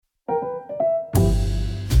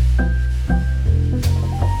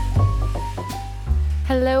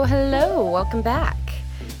Hello, hello. Welcome back.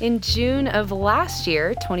 In June of last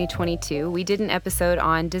year, 2022, we did an episode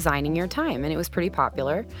on designing your time, and it was pretty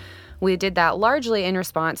popular. We did that largely in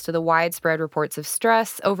response to the widespread reports of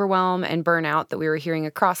stress, overwhelm, and burnout that we were hearing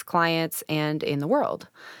across clients and in the world.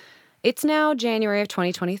 It's now January of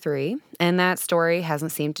 2023, and that story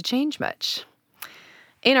hasn't seemed to change much.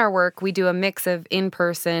 In our work, we do a mix of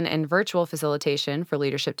in-person and virtual facilitation for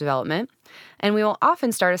leadership development, and we will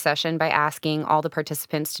often start a session by asking all the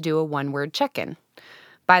participants to do a one-word check-in.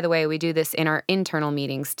 By the way, we do this in our internal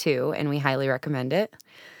meetings too, and we highly recommend it.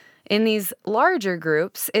 In these larger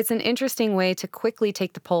groups, it's an interesting way to quickly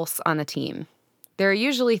take the pulse on the team. There are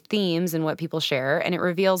usually themes in what people share, and it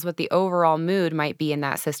reveals what the overall mood might be in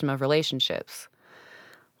that system of relationships.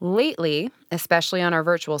 Lately, especially on our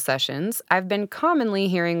virtual sessions, I've been commonly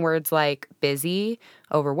hearing words like busy,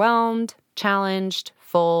 overwhelmed, challenged,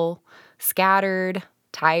 full, scattered,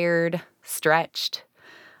 tired, stretched,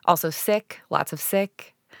 also sick, lots of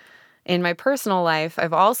sick. In my personal life,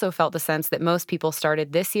 I've also felt the sense that most people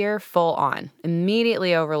started this year full on,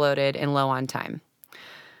 immediately overloaded and low on time.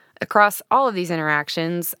 Across all of these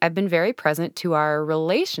interactions, I've been very present to our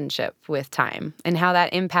relationship with time and how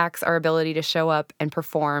that impacts our ability to show up and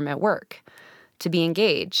perform at work, to be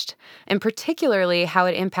engaged, and particularly how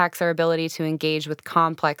it impacts our ability to engage with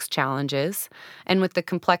complex challenges and with the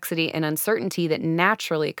complexity and uncertainty that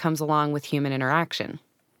naturally comes along with human interaction.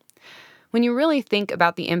 When you really think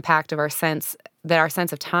about the impact of our sense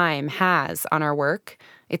of time has on our work,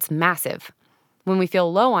 it's massive. When we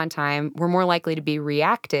feel low on time, we're more likely to be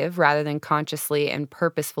reactive rather than consciously and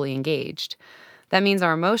purposefully engaged. That means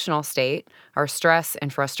our emotional state, our stress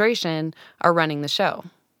and frustration, are running the show.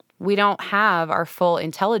 We don't have our full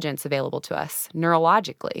intelligence available to us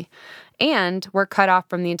neurologically, and we're cut off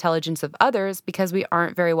from the intelligence of others because we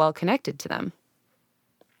aren't very well connected to them.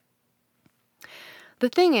 The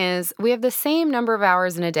thing is, we have the same number of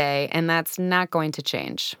hours in a day, and that's not going to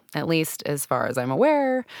change, at least as far as I'm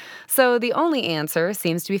aware. So the only answer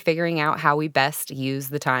seems to be figuring out how we best use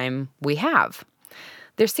the time we have.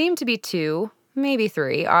 There seem to be 2, maybe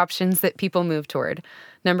 3, options that people move toward.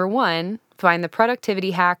 Number 1, find the productivity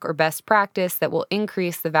hack or best practice that will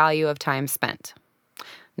increase the value of time spent.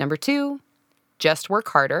 Number 2, just work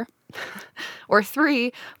harder. Or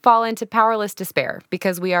 3, fall into powerless despair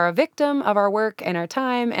because we are a victim of our work and our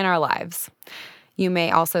time and our lives. You may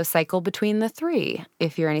also cycle between the 3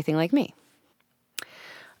 if you're anything like me.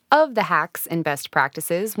 Of the hacks and best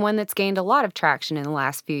practices, one that's gained a lot of traction in the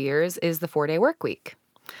last few years is the 4-day work week.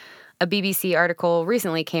 A BBC article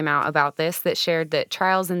recently came out about this that shared that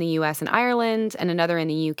trials in the US and Ireland and another in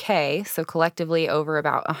the UK, so collectively over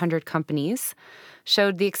about 100 companies,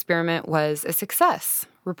 showed the experiment was a success,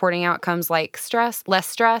 reporting outcomes like less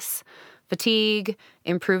stress, fatigue,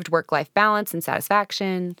 improved work-life balance and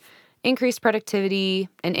satisfaction, increased productivity,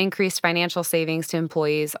 and increased financial savings to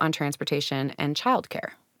employees on transportation and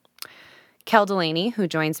childcare. Kel Delaney, who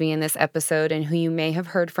joins me in this episode and who you may have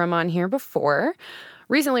heard from on here before,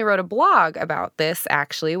 recently wrote a blog about this,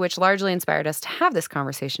 actually, which largely inspired us to have this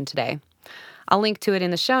conversation today. I'll link to it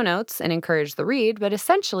in the show notes and encourage the read, but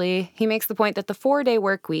essentially, he makes the point that the 4-day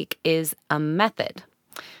work week is a method.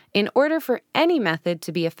 In order for any method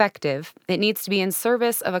to be effective, it needs to be in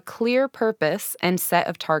service of a clear purpose and set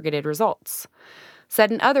of targeted results.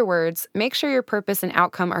 Said in other words, make sure your purpose and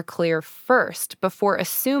outcome are clear first before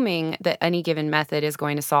assuming that any given method is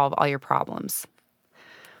going to solve all your problems.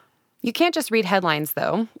 You can't just read headlines,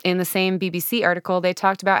 though. In the same BBC article, they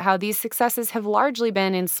talked about how these successes have largely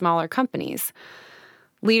been in smaller companies.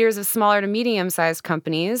 Leaders of smaller to medium-sized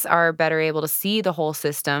companies are better able to see the whole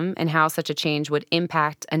system and how such a change would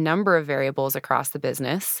impact a number of variables across the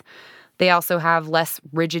business. They also have less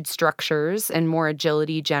rigid structures and more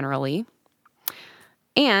agility generally.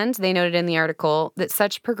 And they noted in the article that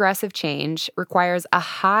such progressive change requires a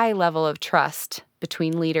high level of trust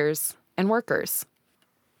between leaders and workers.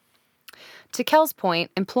 To Kel's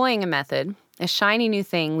point, employing a method, a shiny new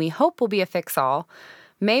thing we hope will be a fix-all,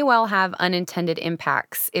 may well have unintended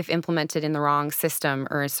impacts if implemented in the wrong system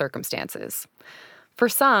or circumstances. For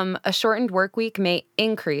some, a shortened work week may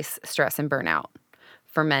increase stress and burnout.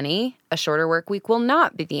 For many, a shorter work week will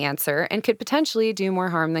not be the answer and could potentially do more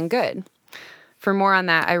harm than good. For more on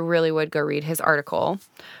that, I really would go read his article.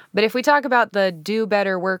 But if we talk about the do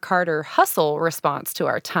better, work harder, hustle response to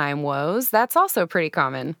our time woes, that's also pretty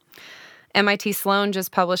common. MIT Sloan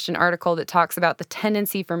just published an article that talks about the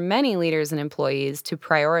tendency for many leaders and employees to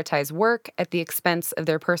prioritize work at the expense of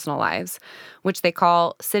their personal lives, which they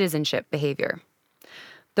call citizenship behavior.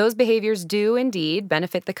 Those behaviors do indeed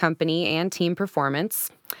benefit the company and team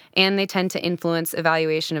performance, and they tend to influence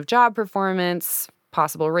evaluation of job performance,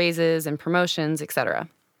 possible raises and promotions, etc.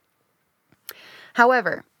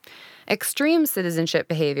 However, extreme citizenship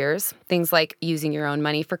behaviors, things like using your own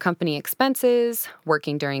money for company expenses,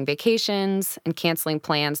 working during vacations, and canceling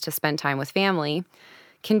plans to spend time with family,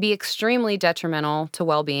 can be extremely detrimental to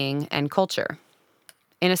well-being and culture.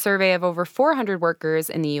 In a survey of over 400 workers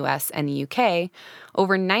in the US and the UK,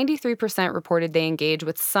 over 93% reported they engage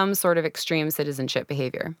with some sort of extreme citizenship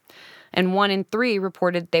behavior, and 1 in 3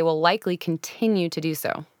 reported they will likely continue to do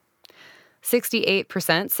so.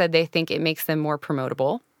 68% said they think it makes them more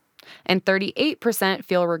promotable, and 38%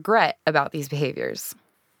 feel regret about these behaviors.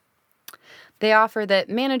 They offer that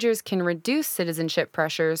managers can reduce citizenship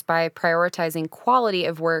pressures by prioritizing quality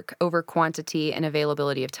of work over quantity and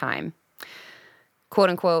availability of time. Quote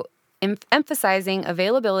unquote, emphasizing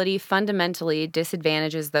availability fundamentally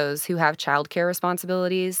disadvantages those who have childcare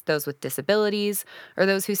responsibilities, those with disabilities, or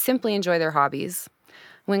those who simply enjoy their hobbies.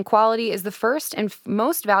 When quality is the first and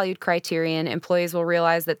most valued criterion, employees will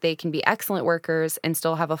realize that they can be excellent workers and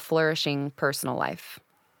still have a flourishing personal life.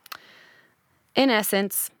 In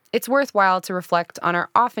essence, it's worthwhile to reflect on our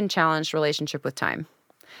often challenged relationship with time.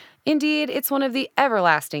 Indeed, it's one of the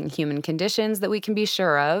everlasting human conditions that we can be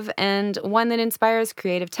sure of, and one that inspires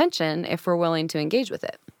creative tension if we're willing to engage with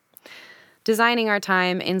it. Designing our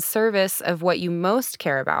time in service of what you most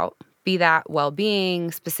care about, be that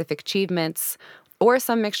well-being, specific achievements, or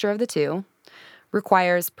some mixture of the two,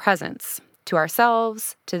 requires presence to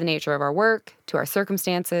ourselves, to the nature of our work, to our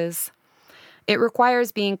circumstances. It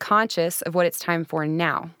requires being conscious of what it's time for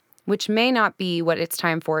now, which may not be what it's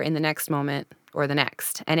time for in the next moment or the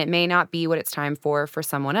next, and it may not be what it's time for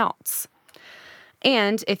someone else.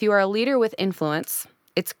 And if you are a leader with influence,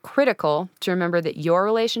 it's critical to remember that your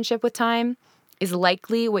relationship with time is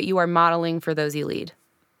likely what you are modeling for those you lead.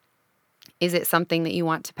 Is it something that you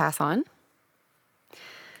want to pass on?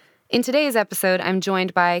 In today's episode, I'm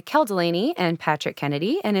joined by Kel Delaney and Patrick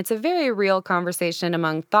Kennedy, and it's a very real conversation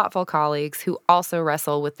among thoughtful colleagues who also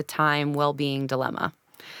wrestle with the time well-being dilemma.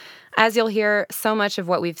 As you'll hear, so much of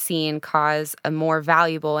what we've seen cause a more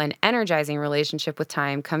valuable and energizing relationship with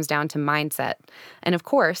time comes down to mindset, and of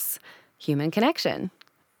course, human connection.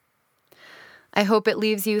 I hope it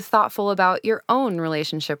leaves you thoughtful about your own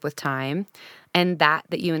relationship with time, and that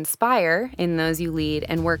you inspire in those you lead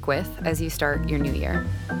and work with as you start your new year.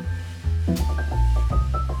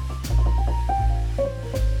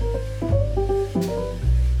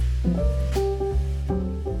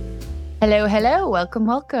 Hello, hello.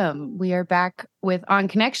 Welcome. We are back with On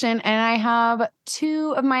Connection, and I have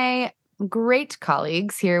two of my great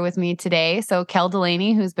colleagues here with me today. So Kel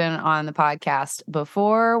Delaney, who's been on the podcast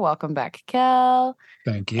before. Welcome back, Kel.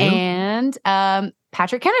 Thank you. And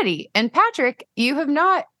Patrick Kennedy. And Patrick, you have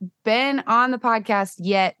not been on the podcast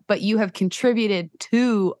yet, but you have contributed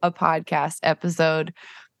to a podcast episode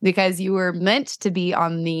because you were meant to be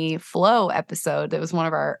on the Flow episode. That was one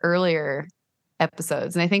of our earlier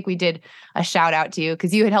episodes. And I think we did a shout out to you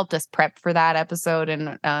because you had helped us prep for that episode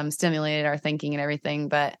and stimulated our thinking and everything.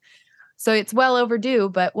 But so it's well overdue,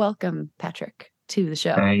 but welcome, Patrick, to the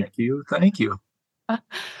show. Thank you.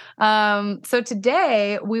 So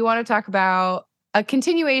today we want to talk about a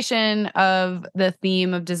continuation of the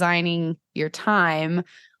theme of designing your time.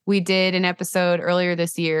 We did an episode earlier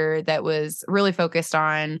this year that was really focused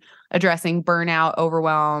on addressing burnout,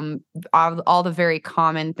 overwhelm, all the very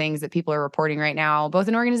common things that people are reporting right now, both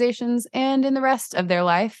in organizations and in the rest of their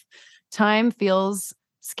life. Time feels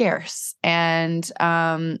scarce, and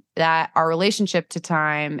that our relationship to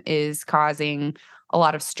time is causing a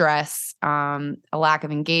lot of stress, a lack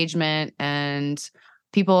of engagement, and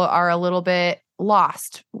people are a little bit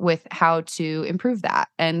lost with how to improve that.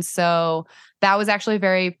 And so that was actually a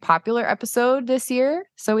very popular episode this year.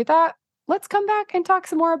 So we thought, let's come back and talk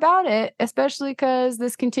some more about it, especially because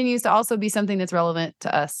this continues to also be something that's relevant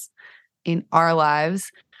to us in our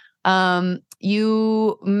lives.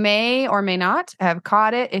 You may or may not have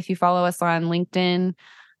caught it if you follow us on LinkedIn,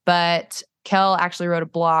 but Kel actually wrote a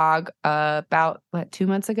blog about 2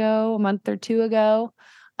 months ago, a month or two ago.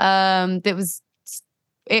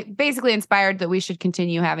 It basically inspired that we should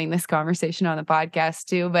continue having this conversation on the podcast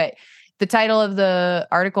too. But the title of the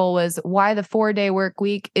article was "Why the 4-Day Work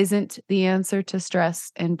Week Isn't the Answer to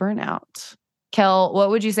Stress and Burnout." Kel,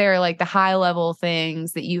 what would you say are like the high level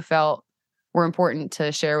things that you felt were important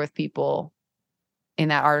to share with people in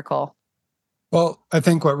that article? Well, I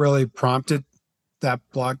think what really prompted that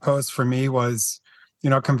blog post for me was,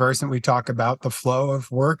 conversant, we talk about the flow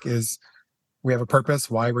of work is we have a purpose,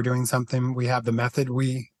 why we're doing something. We have the method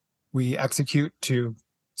we execute to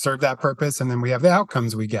serve that purpose, and then we have the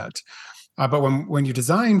outcomes we get. But when you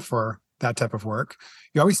design for that type of work,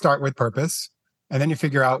 you always start with purpose, And then you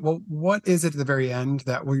figure out, well, what is it at the very end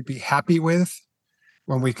that we'd be happy with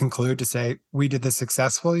when we conclude to say we did this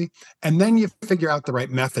successfully? And then you figure out the right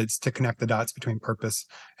methods to connect the dots between purpose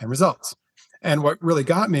and results. And what really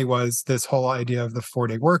got me was this whole idea of the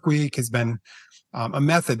 4-day work week has been a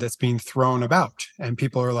method that's being thrown about. And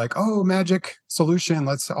people are like, oh, magic solution,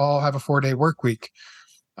 let's all have a 4-day work week.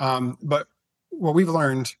 But what we've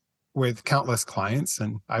learned with countless clients,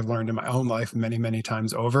 and I've learned in my own life many, many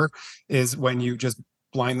times over, is when you just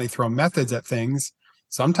blindly throw methods at things,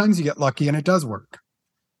 sometimes you get lucky and it does work.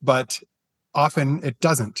 But often it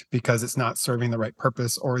doesn't, because it's not serving the right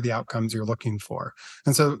purpose or the outcomes you're looking for.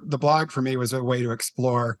 And so the blog for me was a way to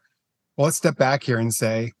explore, well, let's step back here and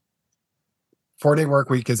say, 4-day work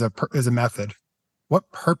week is a method. What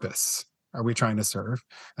purpose are we trying to serve?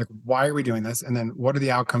 Like, why are we doing this? And then what are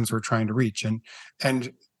the outcomes we're trying to reach?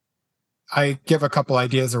 And I give a couple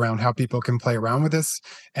ideas around how people can play around with this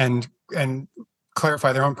and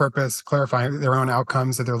clarify their own purpose, clarify their own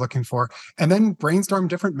outcomes that they're looking for, and then brainstorm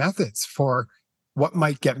different methods for what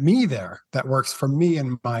might get me there that works for me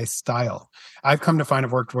and my style. I've come to find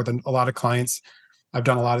I've worked with a lot of clients. I've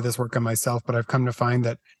done a lot of this work on myself, but I've come to find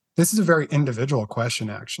that this is a very individual question,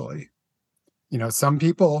 actually. Some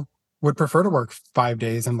people would prefer to work 5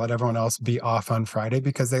 days and let everyone else be off on Friday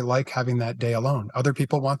because they like having that day alone. Other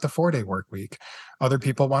people want the 4-day work week. Other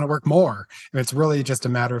people want to work more. And it's really just a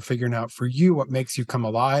matter of figuring out for you what makes you come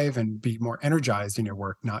alive and be more energized in your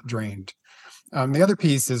work, not drained. The other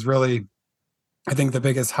piece is really, I think the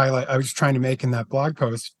biggest highlight I was trying to make in that blog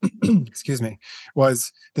post, excuse me,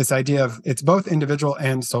 was this idea of it's both individual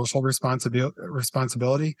and social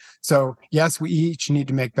responsibility. So yes, we each need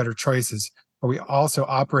to make better choices, but we also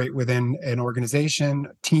operate within an organization,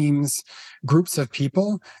 teams, groups of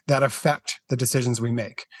people that affect the decisions we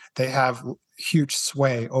make. They have huge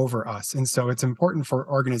sway over us. And so it's important for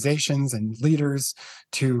organizations and leaders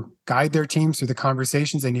to guide their teams through the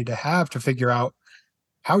conversations they need to have to figure out,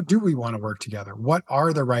 how do we want to work together? What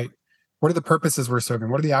are the purposes we're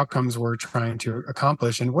serving? What are the outcomes we're trying to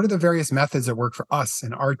accomplish? And what are the various methods that work for us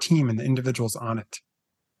and our team and the individuals on it?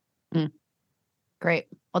 Great.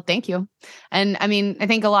 Well, thank you. And I mean, I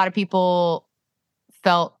think a lot of people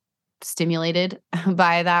felt stimulated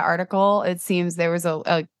by that article. It seems there was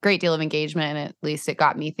a great deal of engagement, and at least it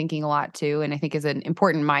got me thinking a lot too. And I think is an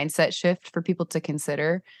important mindset shift for people to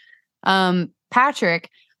consider.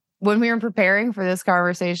 Patrick, when we were preparing for this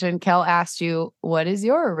conversation, Kel asked you, what is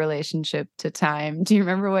your relationship to time? Do you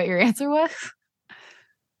remember what your answer was?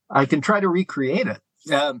 I can try to recreate it.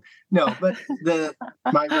 No, but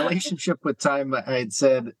my relationship with time, I had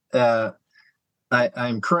said,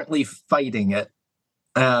 I'm currently fighting it.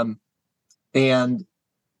 And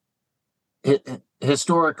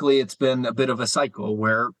historically, it's been a bit of a cycle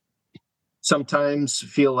where sometimes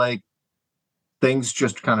feel like things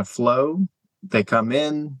just kind of flow. They come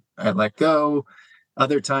in, I let go.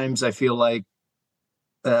 Other times I feel like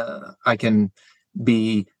I can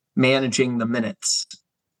be managing the minutes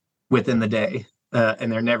within the day,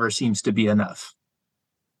 and there never seems to be enough.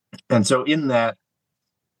 And so in that,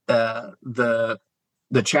 the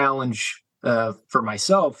challenge for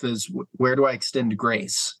myself is, where do I extend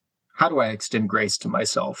grace? How do I extend grace to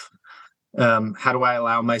myself? How do I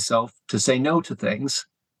allow myself to say no to things?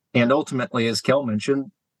 And ultimately, as Kel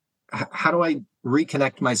mentioned, how do I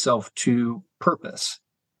reconnect myself to purpose?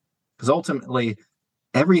 Because ultimately,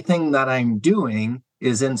 everything that I'm doing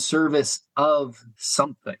is in service of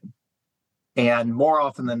something. And more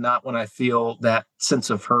often than not, when I feel that sense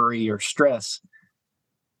of hurry or stress,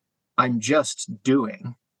 I'm just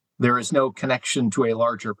doing. There is no connection to a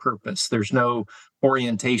larger purpose. There's no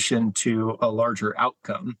orientation to a larger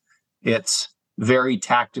outcome. It's very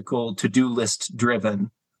tactical, to-do list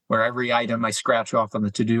driven, where every item I scratch off on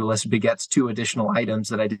the to-do list begets 2 additional items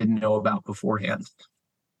that I didn't know about beforehand.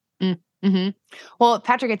 Mm-hmm. Well,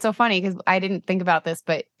 Patrick, it's so funny because I didn't think about this,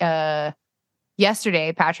 but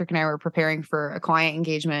yesterday, Patrick and I were preparing for a client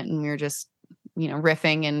engagement, and we were just,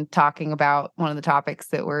 riffing and talking about one of the topics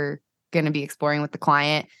that we're going to be exploring with the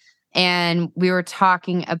client. And we were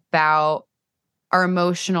talking about our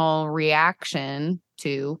emotional reaction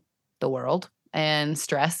to the world, and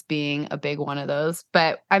stress being a big one of those.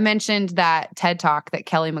 But I mentioned that TED Talk that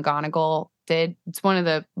Kelly McGonigal did. It's one of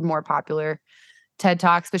the more popular TED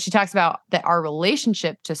Talks, but she talks about that our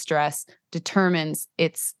relationship to stress determines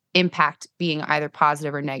its impact being either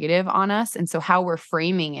positive or negative on us. And so how we're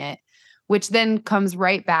framing it, which then comes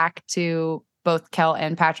right back to both Kel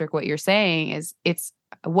and Patrick, what you're saying is, it's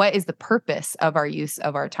what is the purpose of our use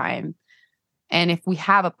of our time? And if we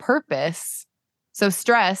have a purpose, so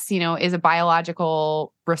stress, is a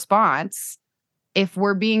biological response. if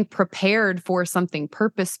we're being prepared for something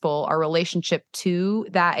purposeful, our relationship to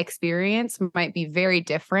that experience might be very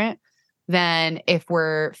different than if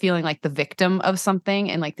we're feeling like the victim of something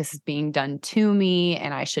and like this is being done to me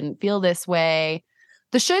and I shouldn't feel this way.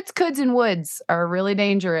 The shoulds, coulds, and woulds are really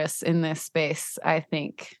dangerous in this space, I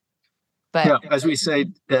think. But yeah, as we say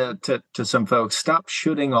to some folks, stop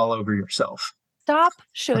shooting all over yourself. Stop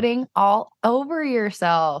shooting all over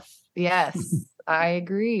yourself. Yes, I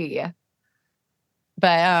agree.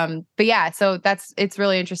 But yeah, so it's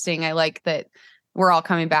really interesting. I like that we're all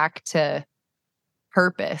coming back to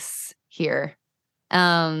purpose here.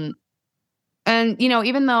 And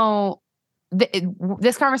even though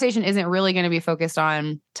this conversation isn't really going to be focused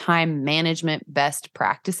on time management best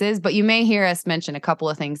practices, but you may hear us mention a couple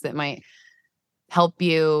of things that might help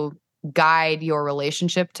you guide your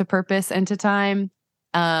relationship to purpose and to time.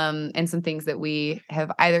 And some things that we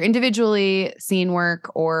have either individually seen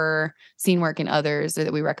work or seen work in others or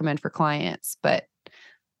that we recommend for clients. But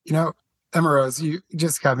Emma Rose, you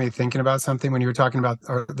just got me thinking about something when you were talking about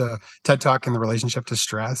the TED Talk and the relationship to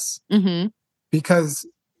stress. Mm-hmm. Because,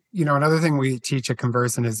 another thing we teach at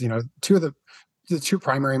Conversant is, the two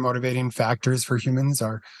primary motivating factors for humans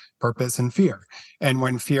are purpose and fear. And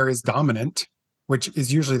when fear is dominant, which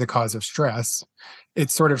is usually the cause of stress, it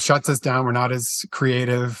sort of shuts us down. We're not as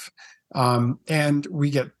creative, and we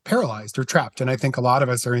get paralyzed or trapped. And I think a lot of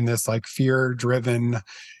us are in this like fear-driven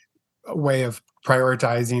way of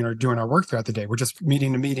prioritizing or doing our work throughout the day. We're just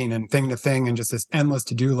meeting to meeting and thing to thing and just this endless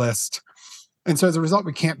to-do list. And so as a result,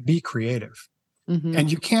 we can't be creative. Mm-hmm.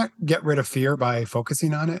 And you can't get rid of fear by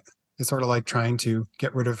focusing on it. It's sort of like trying to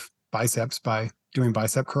get rid of biceps by doing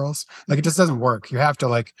bicep curls. Like it just doesn't work. You have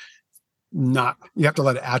to you have to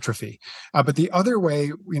let it atrophy. But the other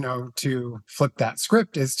way, to flip that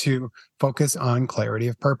script is to focus on clarity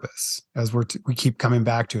of purpose, as we keep coming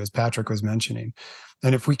back to, as Patrick was mentioning.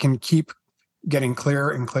 And if we can keep getting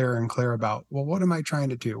clearer and clearer and clearer about, well, what am I trying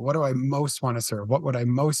to do? What do I most want to serve? What would I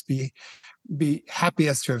most be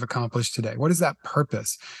happiest to have accomplished today? What is that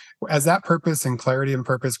purpose? As that purpose and clarity and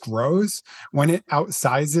purpose grows, when it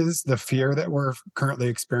outsizes the fear that we're currently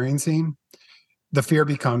experiencing, the fear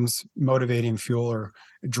becomes motivating fuel or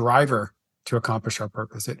driver to accomplish our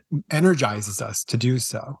purpose. It energizes us to do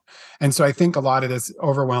so. And so I think a lot of this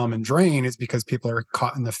overwhelm and drain is because people are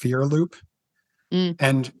caught in the fear loop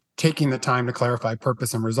and taking the time to clarify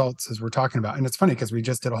purpose and results, as we're talking about. And it's funny because we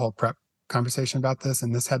just did a whole prep conversation about this,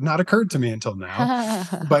 and this had not occurred to me until now.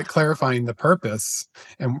 But clarifying the purpose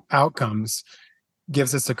and outcomes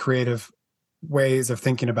gives us a creative ways of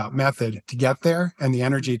thinking about method to get there, and the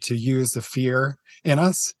energy to use the fear in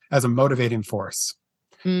us as a motivating force.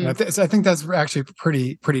 And I think that's actually a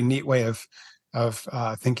pretty neat way of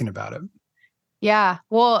thinking about it. Yeah.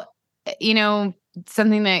 Well,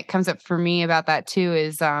 something that comes up for me about that too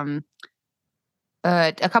is a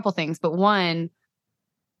couple things. But one,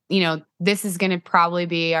 this is going to probably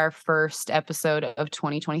be our first episode of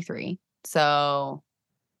 2023. So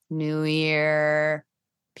new year,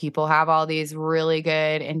 people have all these really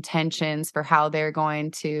good intentions for how they're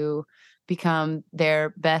going to become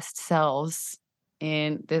their best selves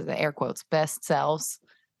in the air quotes, best selves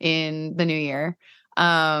in the new year.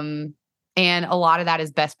 And a lot of that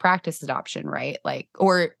is best practice adoption, right?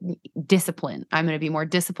 Or discipline. I'm going to be more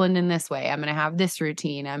disciplined in this way. I'm going to have this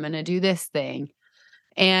routine. I'm going to do this thing.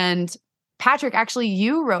 And Patrick, actually,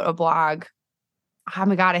 you wrote a blog. Oh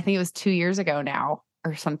my God, I think it was 2 years ago now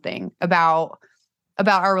or something about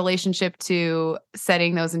our relationship to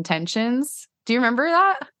setting those intentions. Do you remember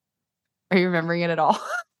that? Are you remembering it at all?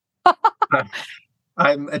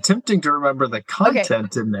 I'm attempting to remember the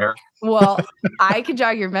content in there. Well, I could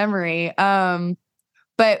jog your memory. But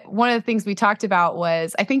one of the things we talked about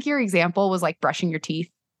was, I think your example was like brushing your teeth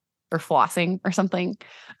or flossing or something.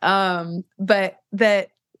 But that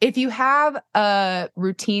if you have a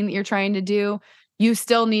routine that you're trying to do, you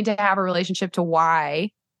still need to have a relationship to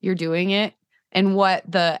why you're doing it and what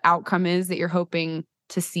the outcome is that you're hoping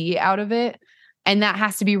to see out of it. And that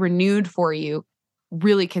has to be renewed for you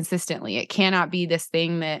really consistently. It cannot be this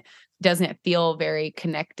thing that doesn't feel very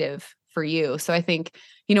connective for you. So I think,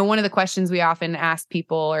 one of the questions we often ask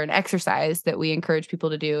people, or an exercise that we encourage people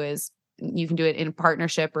to do, is you can do it in a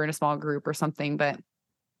partnership or in a small group or something. But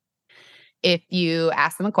if you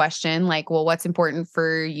ask them a question like, well, what's important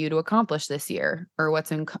for you to accomplish this year? Or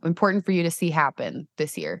what's important for you to see happen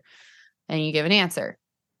this year? And you give an answer.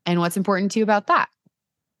 And what's important to you about that?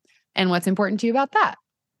 And what's important to you about that?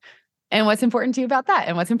 And what's important to you about that?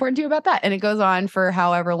 And what's important to you about that? And it goes on for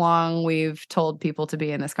however long we've told people to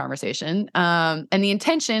be in this conversation. And the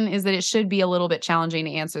intention is that it should be a little bit challenging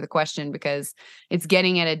to answer the question because it's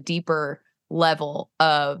getting at a deeper level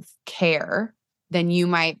of care than you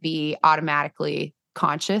might be automatically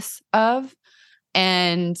conscious of.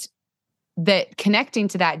 And that connecting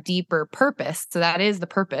to that deeper purpose, so that is the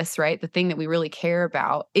purpose, right? The thing that we really care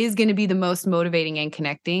about is going to be the most motivating and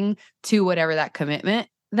connecting to whatever that commitment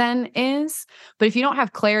then is. But if you don't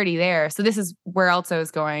have clarity there, so this is where else I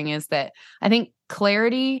was going, is that I think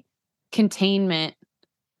clarity, containment,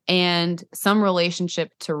 and some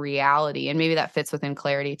relationship to reality, and maybe that fits within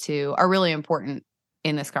clarity too, are really important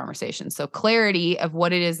in this conversation. So clarity of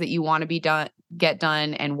what it is that you want to be done, get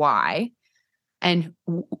done, and why, and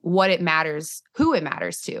what it matters, who it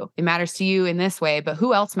matters to. It matters to you in this way, but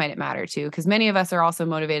who else might it matter to? Because many of us are also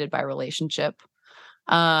motivated by relationship,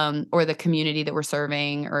 or the community that we're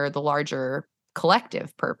serving, or the larger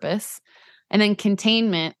collective purpose. And then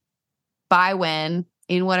containment, by when,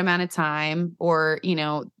 in what amount of time, or,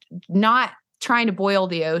 not trying to boil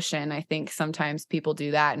the ocean. I think sometimes people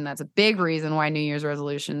do that, and that's a big reason why New Year's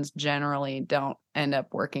resolutions generally don't end up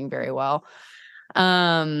working very well.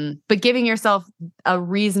 But giving yourself a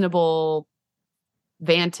reasonable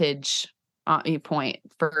vantage point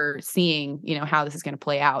for seeing, how this is going to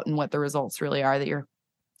play out and what the results really are that you're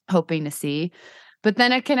hoping to see. But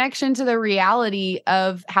then a connection to the reality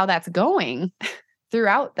of how that's going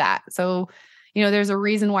throughout that. So, there's a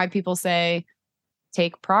reason why people say,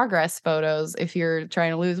 take progress photos if you're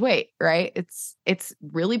trying to lose weight, right? It's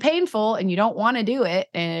really painful and you don't want to do it.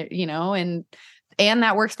 And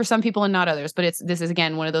that works for some people and not others. But this is,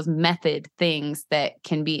 again, one of those method things that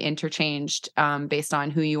can be interchanged based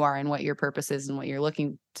on who you are and what your purpose is and what you're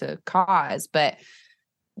looking to cause. But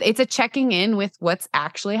it's a checking in with what's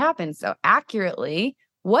actually happened. So accurately,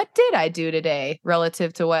 what did I do today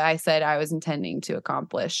relative to what I said I was intending to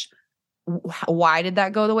accomplish? Why did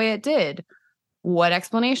that go the way it did? What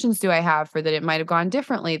explanations do I have for that it might have gone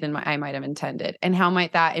differently than I might have intended? And how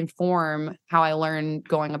might that inform how I learn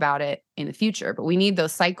going about it in the future? But we need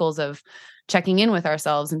those cycles of checking in with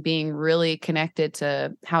ourselves and being really connected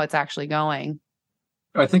to how it's actually going.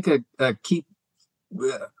 I think a key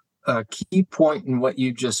point in what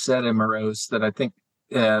you just said, Emma Rose, that I think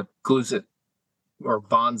glues it or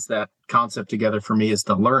bonds that concept together for me is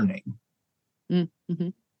the learning. Mm-hmm.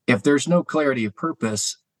 If there's no clarity of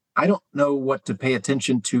purpose, I don't know what to pay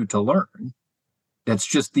attention to learn. It's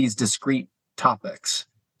just these discrete topics.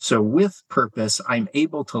 So with purpose, I'm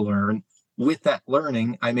able to learn. With that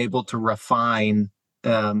learning, I'm able to refine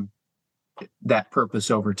that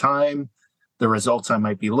purpose over time, the results I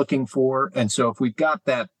might be looking for. And so if we've got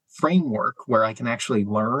that framework where I can actually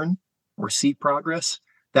learn or see progress,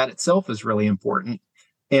 that itself is really important.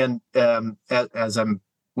 And as I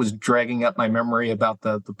was dragging up my memory about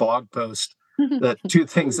the blog post, the two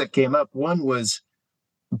things that came up. One was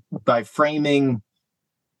by framing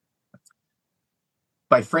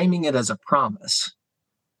it as a promise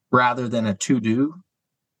rather than a to-do.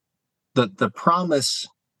 The promise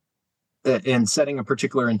in setting a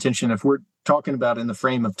particular intention, if we're talking about in the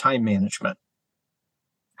frame of time management,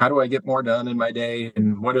 how do I get more done in my day?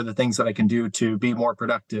 And what are the things that I can do to be more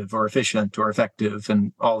productive or efficient or effective,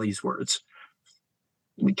 and all these words?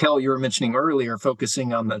 Kel, you were mentioning earlier,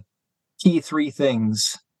 focusing on the key 3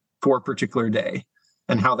 things for a particular day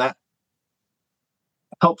and how that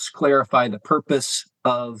helps clarify the purpose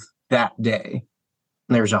of that day.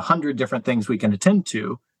 And there's 100 different things we can attend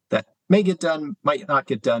to that may get done, might not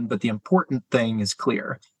get done, but the important thing is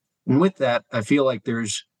clear. And with that, I feel like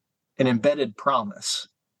there's an embedded promise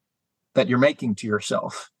that you're making to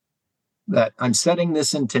yourself, that I'm setting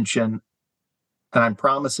this intention and I'm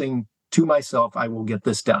promising to myself I will get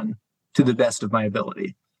this done to the best of my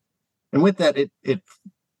ability. And with that, it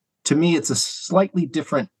to me, it's a slightly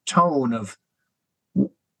different tone of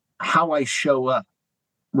how I show up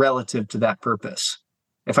relative to that purpose.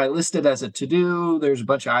 If I list it as a to-do, there's a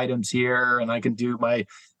bunch of items here, and I can do my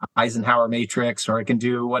Eisenhower matrix, or I can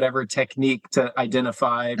do whatever technique to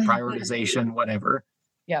identify prioritization, whatever.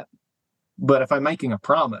 Yep. But if I'm making a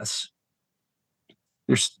promise,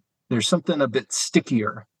 there's something a bit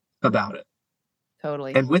stickier about it.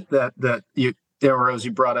 Totally. And with that, Rose,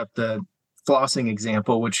 you brought up the flossing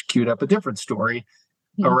example, which queued up a different story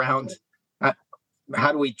around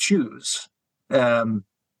how do we choose?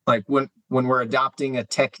 Like when we're adopting a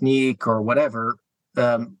technique or whatever.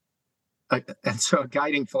 And so a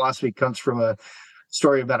guiding philosophy comes from a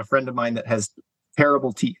story about a friend of mine that has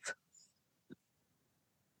terrible teeth.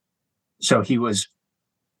 So he was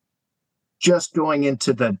just going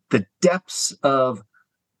into the depths of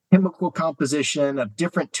chemical composition of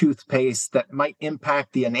different toothpaste that might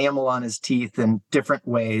impact the enamel on his teeth in different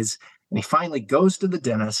ways. And he finally goes to the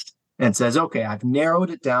dentist and says, okay, I've narrowed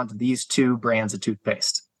it down to these 2 brands of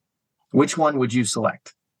toothpaste. Which one would you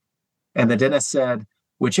select? And the dentist said,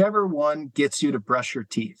 whichever one gets you to brush your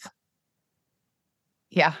teeth.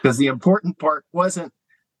 Yeah. Because the important part wasn't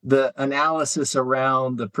the analysis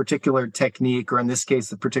around the particular technique, or in this case,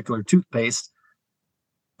 the particular toothpaste.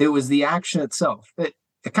 It was the action itself. It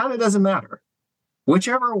kind of doesn't matter.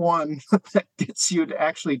 Whichever one that gets you to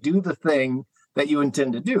actually do the thing that you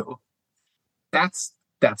intend to do, that's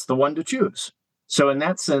the one to choose. So in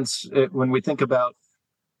that sense, when we think about,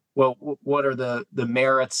 well, what are the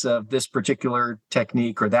merits of this particular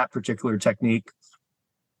technique or that particular technique?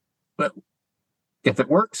 But if it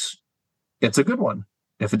works, it's a good one.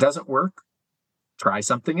 If it doesn't work, try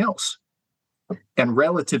something else. And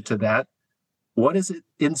relative to that, what is it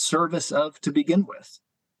in service of to begin with?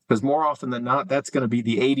 Because more often than not, that's going to be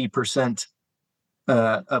the 80%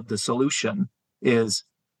 of the solution, is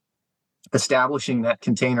establishing that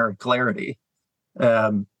container of clarity,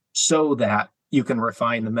 so that you can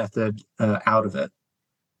refine the method out of it.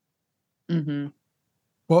 Mm-hmm.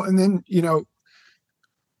 Well, and then,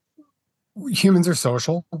 humans are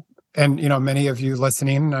social. And, many of you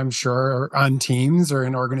listening, I'm sure, are on teams or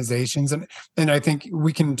in organizations. And I think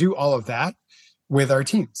we can do all of that with our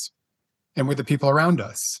teams and with the people around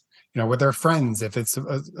us, with our friends, if it's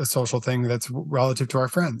a social thing that's relative to our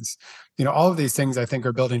friends. All of these things I think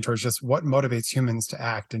are building towards just what motivates humans to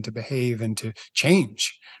act and to behave and to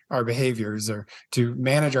change our behaviors, or to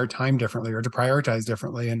manage our time differently, or to prioritize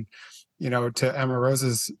differently. And, to Emma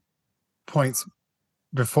Rose's points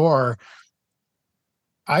before,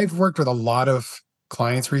 I've worked with a lot of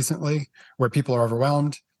clients recently where people are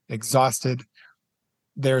overwhelmed, exhausted.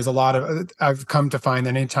 There's a lot of, I've come to find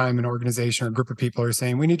that anytime an organization or a group of people are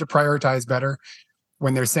saying we need to prioritize better,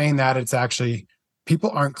 when they're saying that, it's actually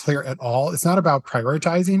people aren't clear at all. It's not about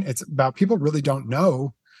prioritizing. It's about people really don't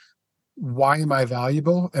know, why am I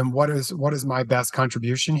valuable, and what is my best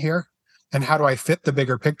contribution here, and how do I fit the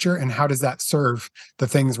bigger picture, and how does that serve the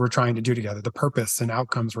things we're trying to do together, the purpose and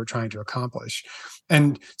outcomes we're trying to accomplish.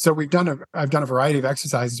 And so I've done a variety of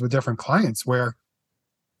exercises with different clients where,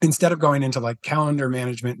 instead of going into like calendar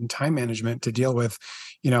management and time management to deal with,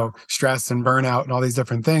 stress and burnout and all these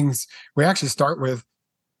different things, we actually start with,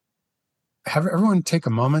 have everyone take a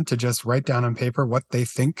moment to just write down on paper what they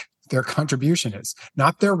think their contribution is,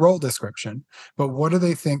 not their role description, but what do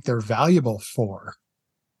they think they're valuable for?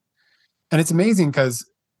 And it's amazing because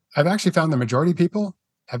I've actually found the majority of people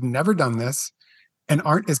have never done this and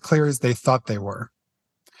aren't as clear as they thought they were.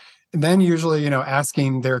 And then usually,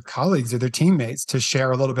 asking their colleagues or their teammates to share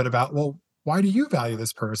a little bit about, well, why do you value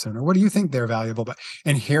this person? Or what do you think they're valuable?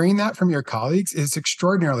 And hearing that from your colleagues is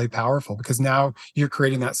extraordinarily powerful, because now you're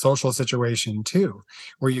creating that social situation too,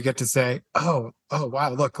 where you get to say, oh,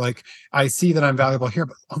 wow, look, like I see that I'm valuable here,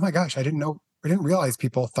 but oh my gosh, I didn't realize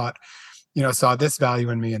people thought, saw this value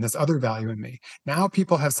in me and this other value in me. Now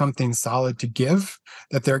people have something solid to give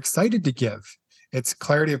that they're excited to give. It's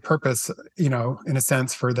clarity of purpose, in a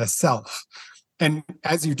sense, for the self. And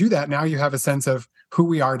as you do that, now you have a sense of who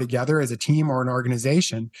we are together as a team or an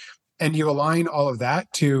organization. And you align all of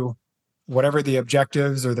that to whatever the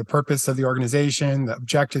objectives or the purpose of the organization, the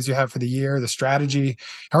objectives you have for the year, the strategy,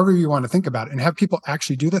 however you want to think about it, and have people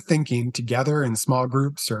actually do the thinking together in small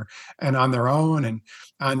groups and on their own and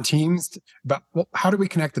on teams. But how do we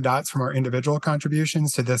connect the dots from our individual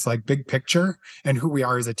contributions to this like big picture and who we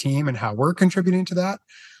are as a team and how we're contributing to that?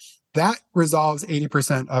 That resolves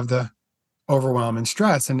 80% of the overwhelm and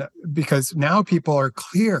stress. And because now people are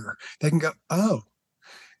clear, they can go, oh,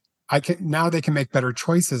 now they can make better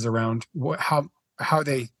choices around how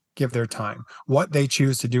they give their time, what they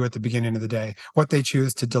choose to do at the beginning of the day, what they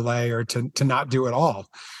choose to delay or to not do at all,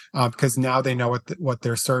 because now they know what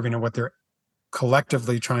they're serving and what they're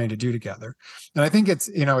collectively trying to do together. And I think it's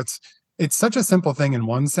such a simple thing in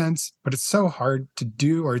one sense, but it's so hard to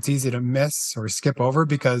do, or it's easy to miss or skip over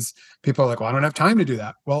because people are like, well, I don't have time to do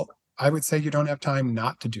that. Well, I would say you don't have time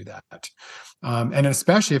not to do that. And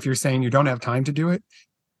especially if you're saying you don't have time to do it,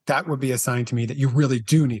 that would be a sign to me that you really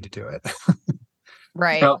do need to do it.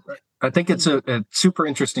 Right. Well, I think it's a super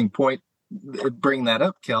interesting point, bring that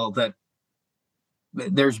up, Kel, that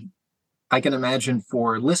I can imagine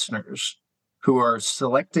for listeners who are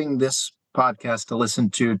selecting this podcast to listen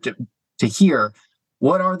to hear,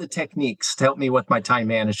 what are the techniques to help me with my time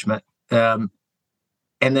management? And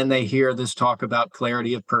then they hear this talk about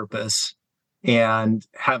clarity of purpose and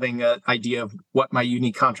having an idea of what my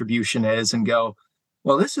unique contribution is, and go,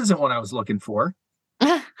 well, this isn't what I was looking for.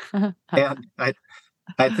 And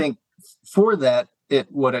I think for that,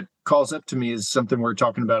 what it calls up to me is something we're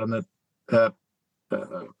talking about in the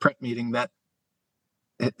prep meeting, that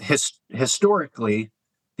historically,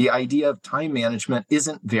 the idea of time management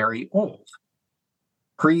isn't very old.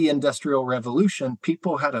 Pre-industrial revolution,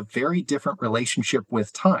 people had a very different relationship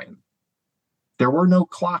with time. There were no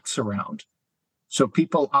clocks around. So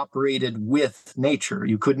people operated with nature.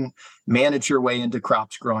 You couldn't manage your way into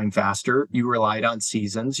crops growing faster. You relied on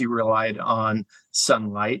seasons. You relied on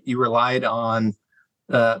sunlight. You relied on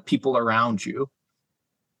people around you.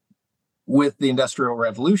 With the Industrial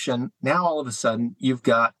Revolution, now all of a sudden you've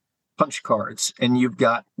got punch cards and you've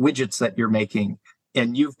got widgets that you're making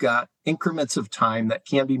and you've got increments of time that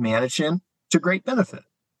can be managed in to great benefit.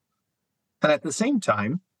 And at the same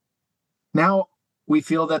time, now we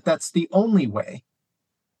feel that that's the only way.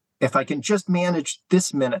 If I can just manage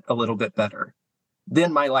this minute a little bit better,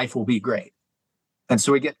 then my life will be great. And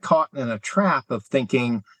so we get caught in a trap of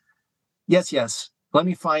thinking, yes, let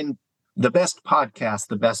me find the best podcast,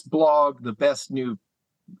 the best blog, the best new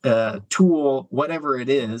tool, whatever it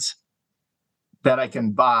is that I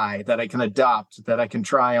can buy, that I can adopt, that I can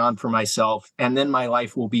try on for myself, and then my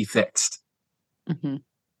life will be fixed. Mm-hmm.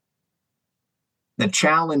 The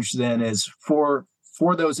challenge then is for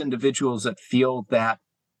those individuals that feel that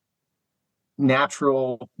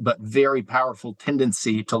natural but very powerful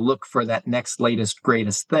tendency to look for that next latest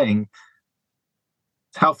greatest thing,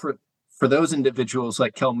 how for those individuals,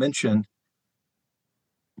 like Kel mentioned,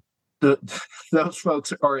 those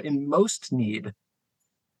folks are in most need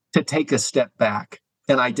to take a step back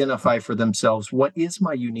and identify for themselves, what is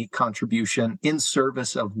my unique contribution in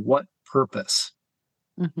service of what purpose?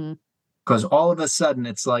 Mm-hmm. Because all of a sudden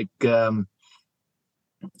it's like a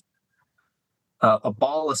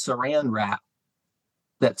ball of saran wrap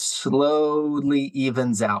that slowly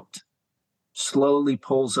evens out, slowly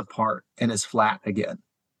pulls apart and is flat again.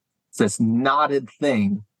 It's this knotted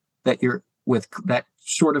thing that you're with, that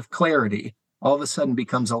sort of clarity all of a sudden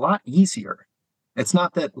becomes a lot easier. It's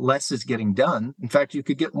not that less is getting done. In fact, you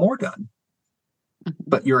could get more done,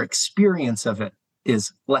 but your experience of it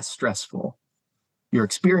is less stressful. Your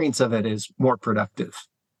experience of it is more productive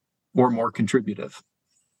or more contributive.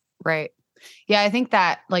 Right. Yeah, I think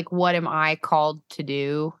that, like, what am I called to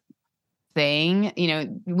do thing,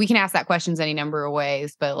 we can ask that questions any number of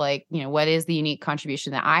ways, but like, what is the unique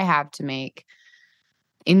contribution that I have to make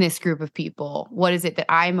in this group of people? What is it that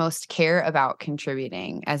I most care about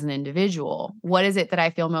contributing as an individual? What is it that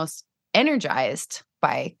I feel most energized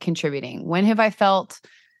by contributing? When have I felt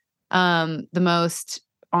the most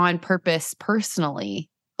on purpose personally?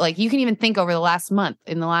 Like, you can even think over the last month,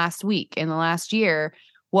 in the last week, in the last year,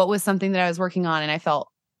 what was something that I was working on and I felt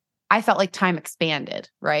like time expanded,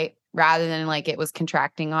 right? Rather than like it was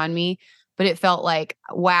contracting on me, but it felt like,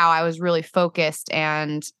 wow, I was really focused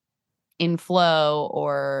and in flow,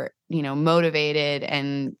 or, motivated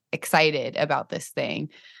and excited about this thing.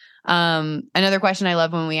 Another question I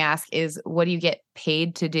love when we ask is, what do you get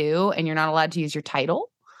paid to do? And you're not allowed to use your title,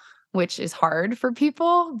 which is hard for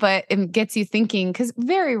people, but it gets you thinking, because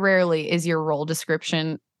very rarely is your role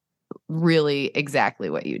description really exactly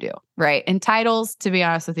what you do, right? And titles, to be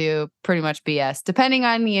honest with you, pretty much BS. Depending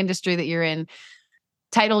on the industry that you're in,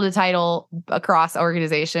 title to title across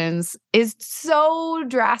organizations is so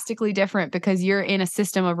drastically different, because you're in a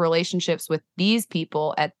system of relationships with these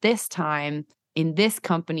people at this time, in this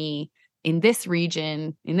company, in this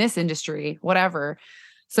region, in this industry, whatever.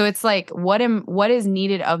 So it's like, what is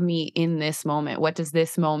needed of me in this moment? What does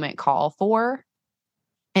this moment call for?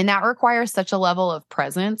 And that requires such a level of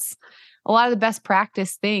presence. A lot of the best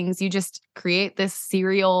practice things, you just create this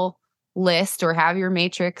serial list or have your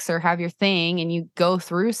matrix or have your thing and you go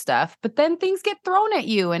through stuff, but then things get thrown at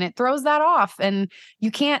you and it throws that off, and you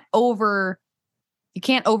can't over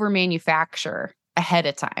manufacture ahead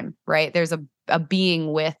of time, right? There's a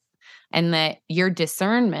being with, and that your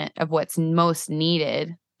discernment of what's most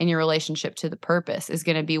needed in your relationship to the purpose is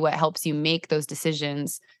going to be what helps you make those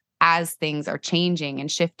decisions as things are changing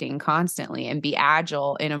and shifting constantly, and be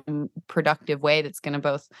agile in a productive way that's going to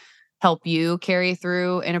both help you carry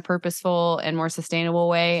through in a purposeful and more sustainable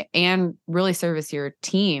way, and really service your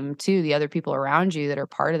team too, the other people around you that are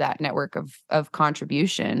part of that network of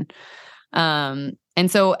contribution. And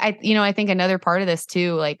so I think another part of this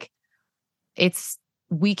too, like,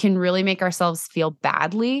 we can really make ourselves feel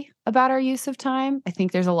badly about our use of time. I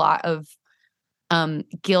think there's a lot of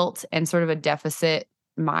guilt and sort of a deficit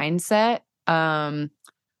mindset,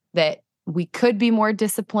 that we could be more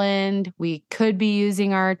disciplined. We could be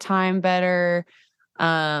using our time better.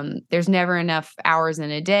 There's never enough hours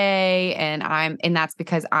in a day. And that's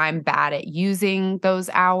because I'm bad at using those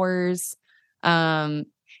hours.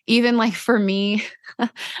 Even like for me,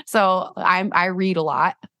 so I read a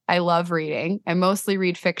lot. I love reading. I mostly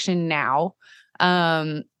read fiction now.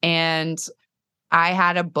 And I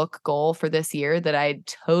had a book goal for this year that I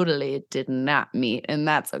totally did not meet, and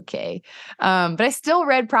that's okay. But I still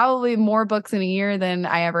read probably more books in a year than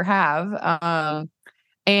I ever have.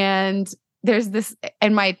 And there's this,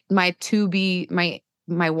 and my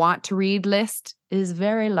want to read list is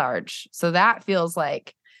very large. So that feels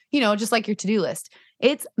like, just like your to-do list.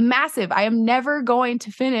 It's massive. I am never going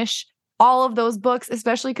to finish all of those books,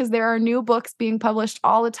 especially because there are new books being published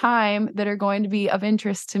all the time that are going to be of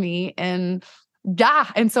interest to me. And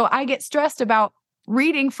so I get stressed about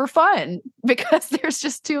reading for fun because there's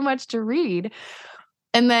just too much to read.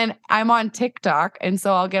 And then I'm on TikTok. And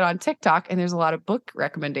so I'll get on TikTok and there's a lot of book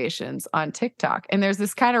recommendations on TikTok. And there's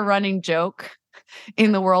this kind of running joke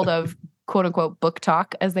in the world of quote unquote book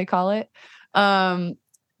talk, as they call it,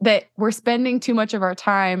 that we're spending too much of our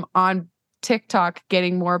time on TikTok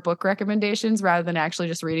getting more book recommendations rather than actually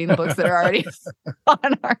just reading the books that are already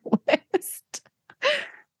on our list.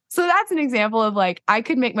 So that's an example of like, I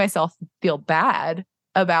could make myself feel bad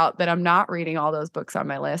about that I'm not reading all those books on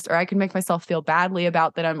my list, or I could make myself feel badly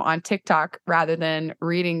about that I'm on TikTok rather than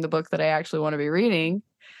reading the book that I actually want to be reading.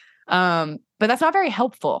 But that's not very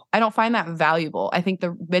helpful. I don't find that valuable. I think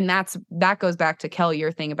that goes back to Kelly,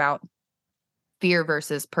 your thing about fear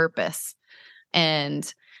versus purpose.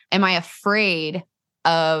 And am I afraid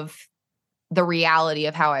of the reality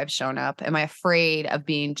of how I've shown up? Am I afraid of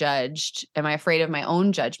being judged? Am I afraid of my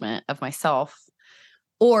own judgment of myself?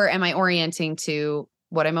 Or am I orienting to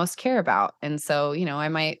what I most care about? And so,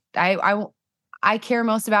 I care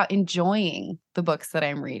most about enjoying the books that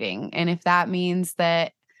I'm reading. And if that means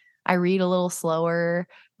that I read a little slower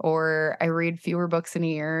or I read fewer books in a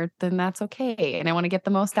year, then that's okay. And I want to get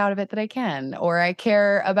the most out of it that I can. Or I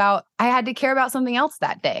had to care about something else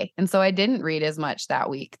that day. And so I didn't read as much that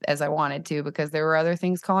week as I wanted to because there were other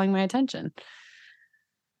things calling my attention.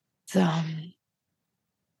 So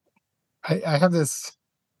I have this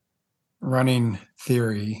running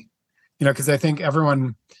theory, because I think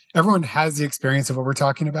everyone has the experience of what we're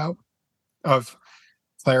talking about, of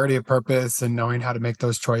clarity of purpose and knowing how to make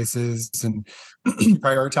those choices and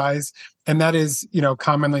prioritize. And that is,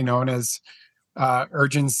 commonly known as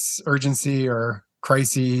urgency or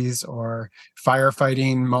crises or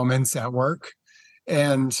firefighting moments at work.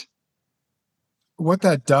 And what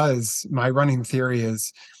that does, my running theory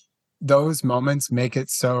is those moments make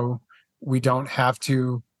it so we don't have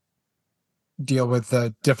to deal with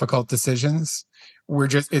the difficult decisions.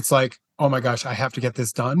 It's like, oh my gosh, I have to get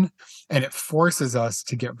this done. And it forces us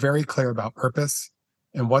to get very clear about purpose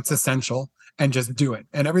and what's essential and just do it.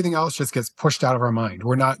 And everything else just gets pushed out of our mind.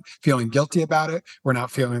 We're not feeling guilty about it. We're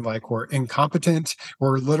not feeling like we're incompetent.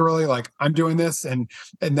 We're literally like, I'm doing this. And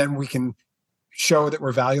then we can show that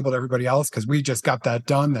we're valuable to everybody else because we just got that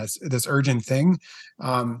done. That's this urgent thing.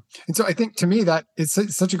 And so I think to me that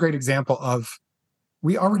it's such a great example of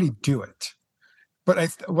we already do it. But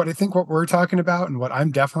what we're talking about and what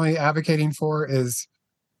I'm definitely advocating for is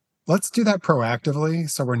let's do that proactively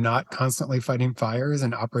so we're not constantly fighting fires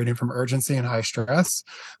and operating from urgency and high stress.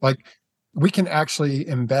 Like we can actually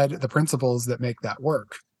embed the principles that make that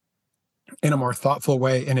work in a more thoughtful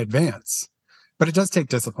way in advance. But it does take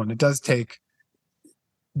discipline. It does take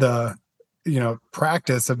the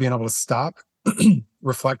practice of being able to stop,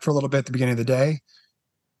 reflect for a little bit at the beginning of the day.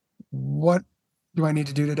 What do I need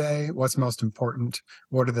to do today? What's most important?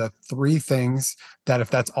 What are the 3 things that if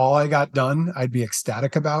that's all I got done, I'd be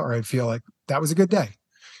ecstatic about, or I'd feel like that was a good day.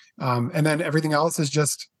 And then everything else is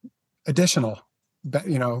just additional,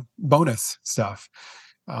 bonus stuff.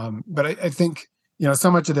 But I think,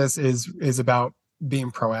 so much of this is about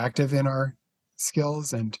being proactive in our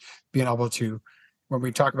skills and being able to, when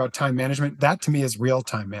we talk about time management, that to me is real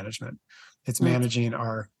time management. It's managing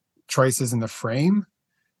our choices in the frame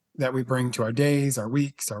that we bring to our days, our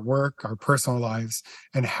weeks, our work, our personal lives,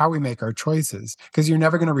 and how we make our choices. Because you're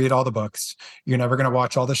never going to read all the books. You're never going to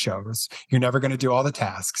watch all the shows. You're never going to do all the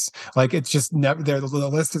tasks. Like it's just never there. The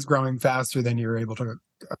list is growing faster than you're able to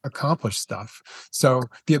accomplish stuff. So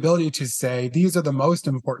the ability to say, these are the most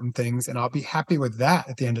important things, and I'll be happy with that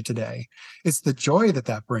at the end of today. It's the joy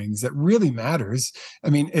that brings that really matters. I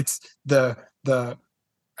mean, it's the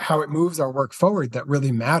how it moves our work forward that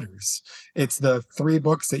really matters. It's the 3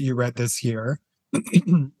 books that you read this year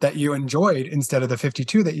that you enjoyed instead of the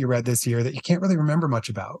 52 that you read this year that you can't really remember much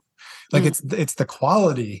about. Like it's the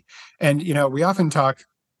quality. And, we often talk,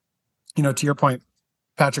 to your point,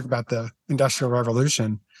 Patrick, about the Industrial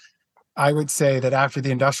Revolution. I would say that after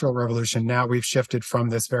the Industrial Revolution, now we've shifted from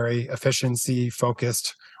this very efficiency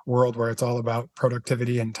focused world where it's all about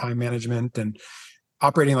productivity and time management. And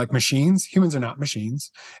operating like machines. Humans are not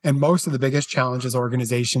machines. And most of the biggest challenges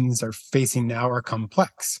organizations are facing now are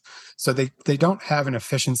complex. So they don't have an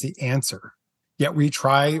efficiency answer. Yet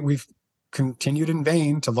we've continued in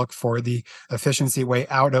vain to look for the efficiency way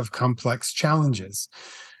out of complex challenges.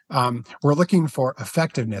 We're looking for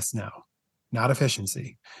effectiveness now, not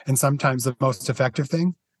efficiency. And sometimes the most effective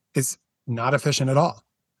thing is not efficient at all,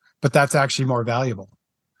 but that's actually more valuable.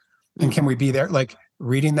 And can we be there, like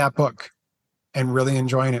reading that book and really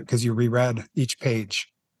enjoying it because you reread each page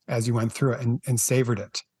as you went through it and savored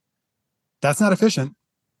it? That's not efficient,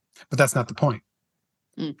 but that's not the point.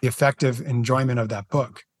 The effective enjoyment of that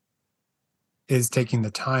book is taking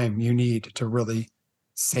the time you need to really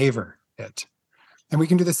savor it. And we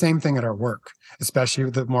can do the same thing at our work, especially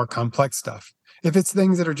with the more complex stuff. If it's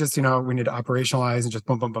things that are just, we need to operationalize and just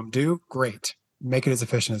boom, boom, boom, do, great. Make it as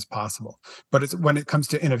efficient as possible. But it's when it comes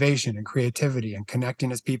to innovation and creativity and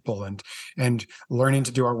connecting as people and learning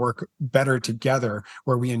to do our work better together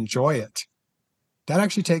where we enjoy it, that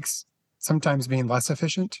actually takes sometimes being less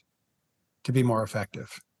efficient to be more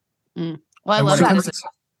effective. Well, I love that.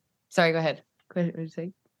 Sorry, go ahead. What did you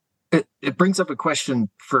say? It brings up a question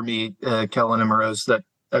for me, Kellen and Morose, that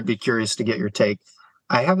I'd be curious to get your take.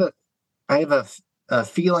 I have a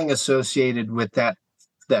feeling associated with that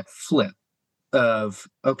flip of,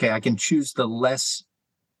 okay, I can choose the less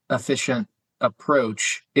efficient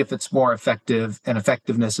approach if it's more effective, and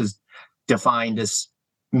effectiveness is defined as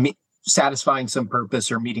satisfying some purpose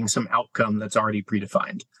or meeting some outcome that's already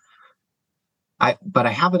predefined. But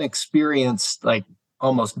I haven't experienced, like,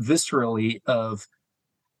 almost viscerally of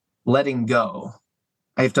letting go.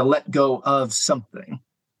 I have to let go of something.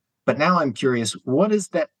 But now I'm curious, what is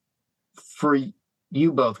that for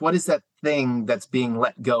you both? What is that thing that's being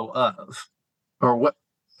let go of? Or what?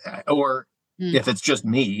 Or if it's just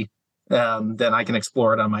me, then I can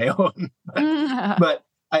explore it on my own. But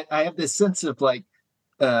I have this sense of like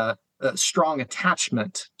a strong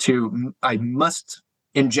attachment to, I must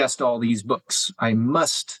ingest all these books. I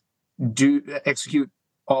must execute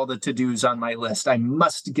all the to-dos on my list. I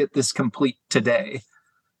must get this complete today.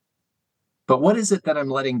 But what is it that I'm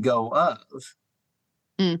letting go of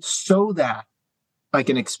so that I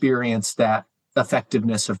can experience that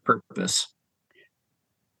effectiveness of purpose?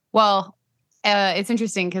 Well, it's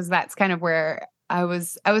interesting because that's kind of where I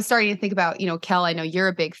was starting to think about, Kel, I know you're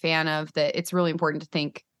a big fan of that. It's really important to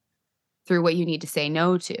think through what you need to say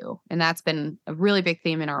no to. And that's been a really big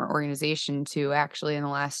theme in our organization too, actually, in the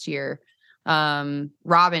last year.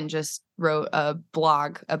 Robin just wrote a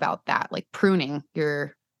blog about that, like pruning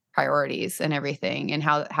your priorities and everything, and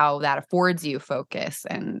how that affords you focus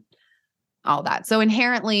and all that. So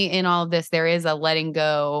inherently in all of this, there is a letting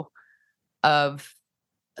go of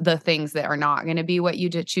the things that are not going to be what you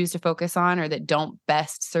choose to focus on, or that don't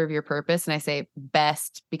best serve your purpose. And I say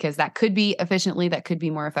best because that could be efficiently, that could be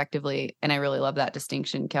more effectively. And I really love that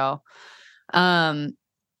distinction, Kel.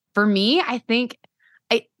 For me, I think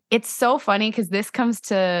it's so funny because this comes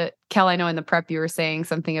to, Kel, I know in the prep you were saying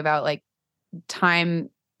something about like time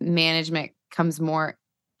management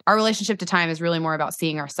our relationship to time is really more about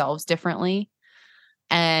seeing ourselves differently.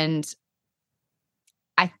 And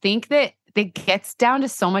I think that it gets down to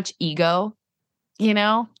so much ego,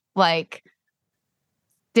 like,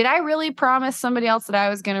 did I really promise somebody else that I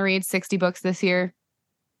was going to read 60 books this year?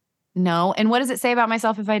 No. And what does it say about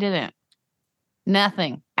myself if I didn't?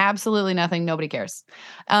 Nothing. Absolutely nothing. Nobody cares.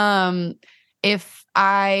 Now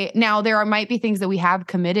there might be things that we have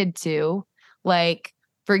committed to, like,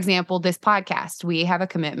 for example, this podcast, we have a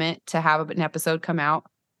commitment to have an episode come out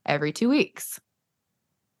every 2 weeks.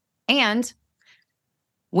 And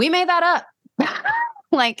we made that up.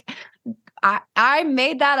 Like, I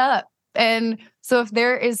made that up. And so if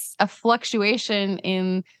there is a fluctuation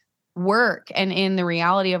in work and in the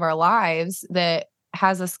reality of our lives that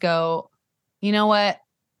has us go, you know what?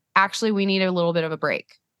 Actually, we need a little bit of a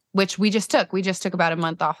break, which we just took. We just took about a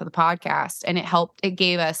month off of the podcast, and it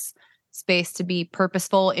gave us space to be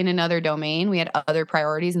purposeful in another domain. We had other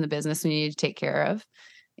priorities in the business we needed to take care of.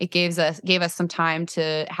 It gave us some time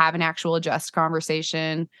to have an actual just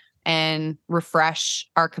conversation and refresh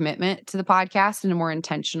our commitment to the podcast in a more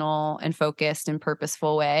intentional and focused and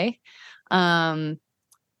purposeful way.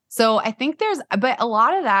 So I think but a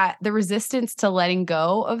lot of that, the resistance to letting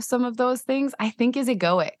go of some of those things, I think is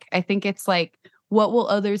egoic. I think it's like, what will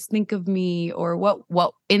others think of me? Or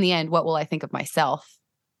what in the end, what will I think of myself?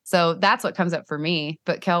 So that's what comes up for me.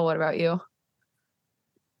 But Kel, what about you?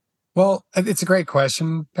 Well, it's a great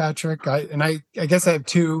question, Patrick. I guess I have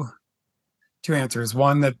two answers.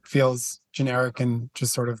 One that feels generic and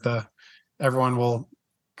just sort of everyone will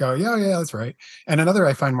go, yeah, that's right. And another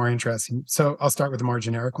I find more interesting. So I'll start with the more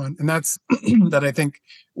generic one. And that's that I think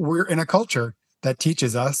we're in a culture that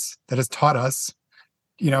teaches us, that has taught us,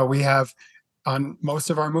 we have on most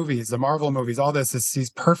of our movies, the Marvel movies, all this is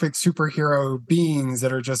these perfect superhero beings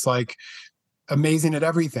that are just like amazing at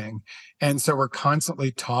everything. And so we're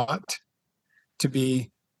constantly taught to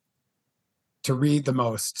read the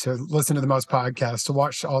most, to listen to the most podcasts, to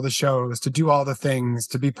watch all the shows, to do all the things,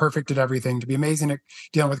 to be perfect at everything, to be amazing at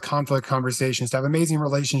dealing with conflict conversations, to have amazing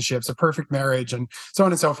relationships, a perfect marriage, and so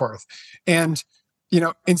on and so forth. And,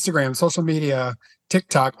 Instagram, social media,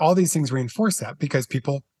 TikTok, all these things reinforce that because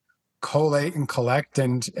people collate and collect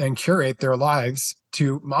and curate their lives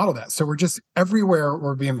to model that. So we're just everywhere,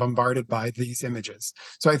 we're being bombarded by these images.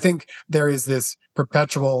 So I think there is this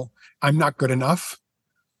perpetual, I'm not good enough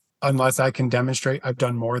unless I can demonstrate I've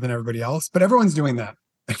done more than everybody else. But everyone's doing that.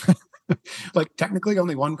 Like technically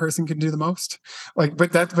only one person can do the most.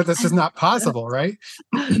 But that's just not possible, right?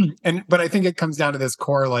 But I think it comes down to this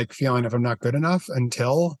core like feeling of I'm not good enough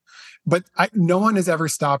no one has ever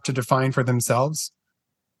stopped to define for themselves,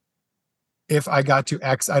 if I got to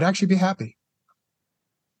X, I'd actually be happy.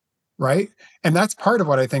 Right? And that's part of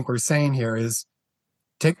what I think we're saying here is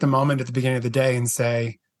take the moment at the beginning of the day and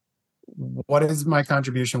say, what is my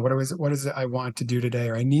contribution? What is it I want to do today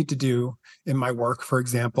or I need to do in my work, for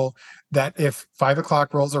example, that if 5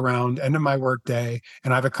 o'clock rolls around, end of my work day,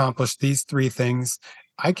 and I've accomplished these 3 things,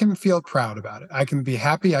 I can feel proud about it. I can be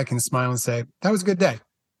happy. I can smile and say, that was a good day.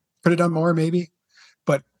 Could have done more maybe,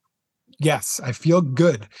 but yes, I feel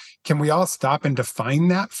good. Can we all stop and define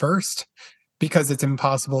that first? Because it's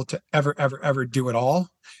impossible to ever do it all.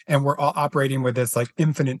 And we're all operating with this like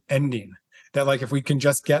infinite ending that like, if we can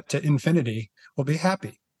just get to infinity, we'll be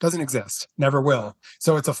happy. Doesn't exist, never will.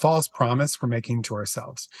 So it's a false promise we're making to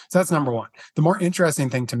ourselves. So that's number one. The more interesting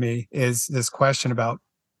thing to me is this question about,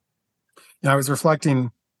 I was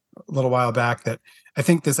reflecting a little while back that I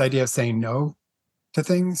think this idea of saying no to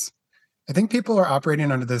things, I think people are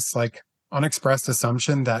operating under this like unexpressed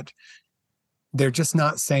assumption that they're just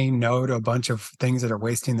not saying no to a bunch of things that are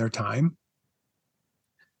wasting their time.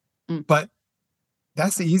 But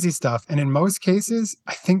that's the easy stuff. And in most cases,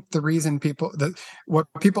 I think the reason what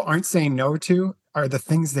people aren't saying no to are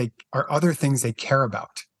other things they care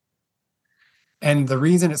about. And the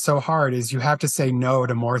reason it's so hard is you have to say no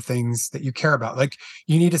to more things that you care about. Like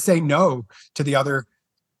you need to say no to the other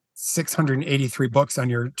 683 books on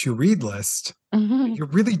your to read list. Mm-hmm. You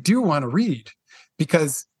really do want to read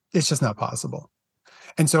because it's just not possible.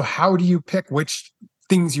 And so how do you pick which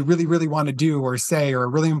things you really, really want to do or say or are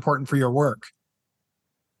really important for your work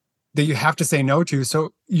that you have to say no to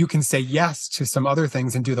so you can say yes to some other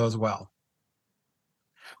things and do those well?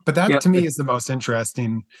 But that to me is the most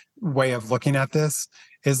interesting way of looking at this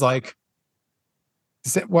is like,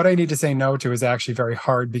 what I need to say no to is actually very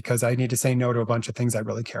hard because I need to say no to a bunch of things I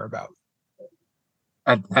really care about.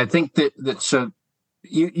 I think that so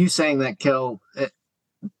you saying that, Kel,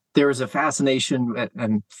 there is a fascination,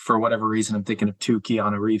 and for whatever reason, I'm thinking of 2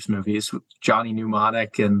 Keanu Reeves movies, Johnny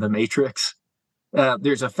Mnemonic and The Matrix.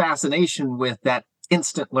 There's a fascination with that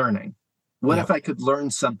instant learning. What if I could learn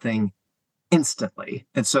something instantly?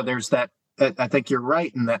 And so there's that, I think you're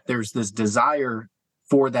right in that there's this desire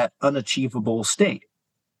for that unachievable state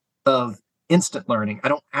of instant learning. I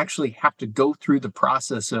don't actually have to go through the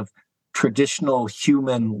process of traditional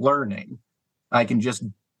human learning. I can just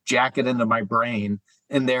jack it into my brain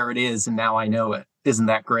and there it is. And now I know it. Isn't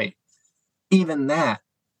that great? Even that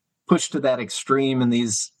pushed to that extreme in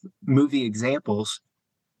these movie examples,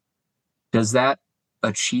 does that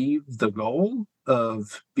achieve the goal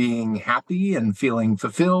of being happy and feeling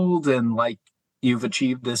fulfilled and like you've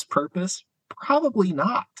achieved this purpose? Probably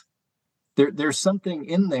not. There's something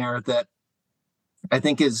in there that I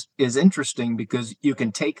think is interesting because you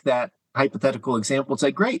can take that hypothetical example and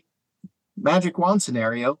say, great, magic wand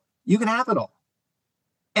scenario, you can have it all.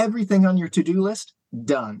 Everything on your to-do list,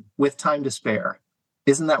 done with time to spare.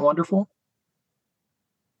 Isn't that wonderful?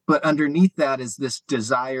 But underneath that is this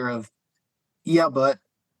desire of, but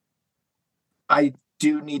I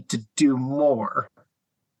do need to do more.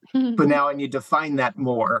 But now I need to find that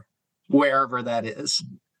more wherever that is.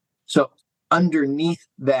 So underneath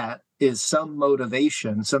that is some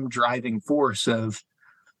motivation, some driving force of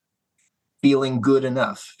feeling good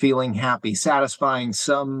enough, feeling happy, satisfying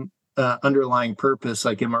some underlying purpose,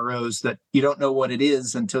 like Emma Rose, that you don't know what it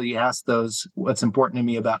is until you ask those, what's important to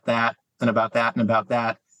me about that and about that and about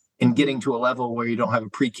that, and getting to a level where you don't have a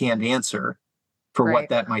pre-canned answer for what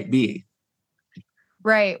that might be.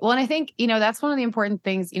 Right. Well, and I think, that's one of the important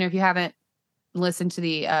things, if you haven't listen to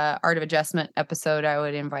the Art of Adjustment episode, I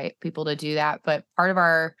would invite people to do that. But part of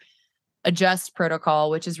our adjust protocol,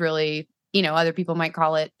 which is really, other people might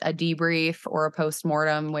call it a debrief or a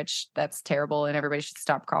postmortem, which that's terrible and everybody should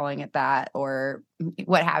stop calling it that, or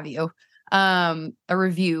what have you. A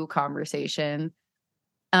review conversation.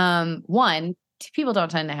 People don't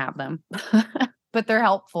tend to have them, but they're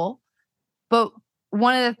helpful. But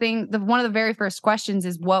one of the very first questions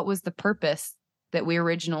is, what was the purpose that we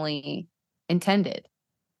originally intended?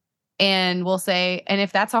 And we'll say, and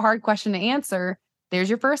if that's a hard question to answer, there's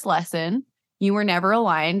your first lesson. You were never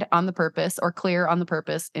aligned on the purpose or clear on the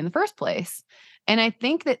purpose in the first place. And I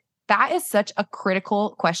think that is such a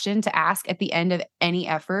critical question to ask at the end of any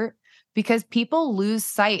effort, because people lose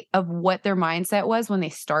sight of what their mindset was when they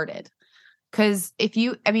started. Because if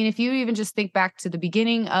you even just think back to the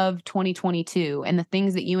beginning of 2022 and the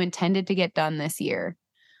things that you intended to get done this year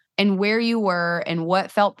and where you were and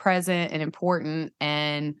what felt present and important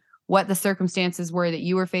and what the circumstances were that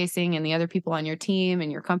you were facing and the other people on your team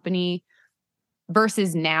and your company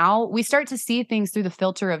versus now, we start to see things through the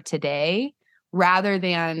filter of today rather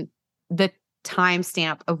than the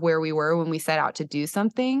timestamp of where we were when we set out to do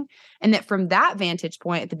something. And that from that vantage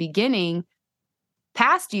point at the beginning,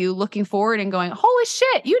 past you looking forward and going, holy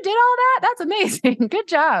shit, you did all that? That's amazing. Good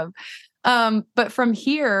job. But from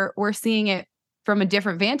here, we're seeing it from a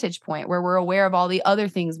different vantage point where we're aware of all the other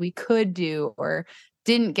things we could do or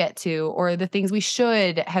didn't get to, or the things we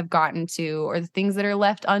should have gotten to, or the things that are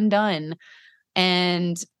left undone.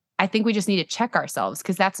 And I think we just need to check ourselves,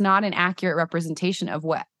 because that's not an accurate representation of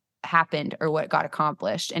what happened or what got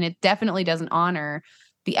accomplished. And it definitely doesn't honor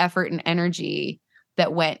the effort and energy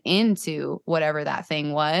that went into whatever that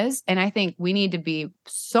thing was. And I think we need to be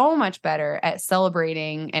so much better at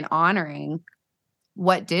celebrating and honoring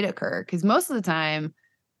what did occur, because most of the time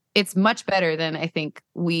it's much better than I think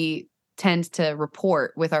we tend to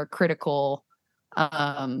report with our critical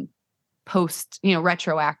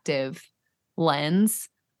retroactive lens.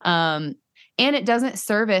 And it doesn't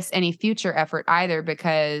service any future effort either,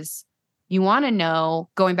 because you want to know,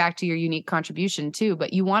 going back to your unique contribution too,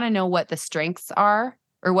 but you want to know what the strengths are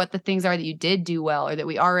or what the things are that you did do well or that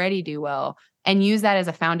we already do well, and use that as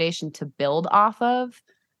a foundation to build off of.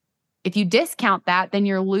 If you discount that, then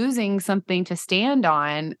you're losing something to stand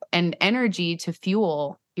on and energy to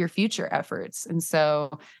fuel your future efforts. And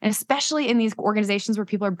especially in these organizations where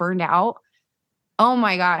people are burned out, oh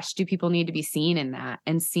my gosh, do people need to be seen in that,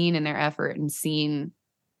 and seen in their effort, and seen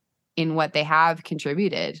in what they have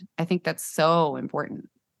contributed? I think that's so important.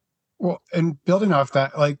 Well, and building off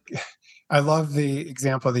that, I love the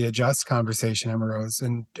example of the adjust conversation, Emma Rose,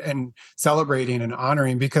 and celebrating and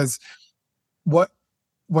honoring, because what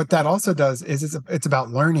that also does is it's about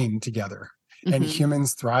learning together, and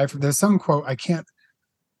humans thrive. There's some quote, I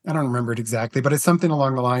don't remember it exactly, but it's something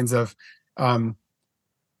along the lines of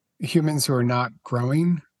humans who are not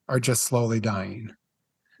growing are just slowly dying.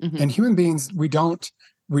 And human beings, we don't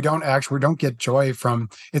get joy from,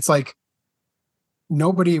 it's like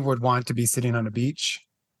nobody would want to be sitting on a beach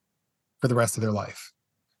for the rest of their life.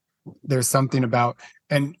 There's something about,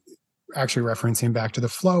 and actually referencing back to the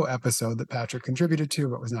flow episode that Patrick contributed to,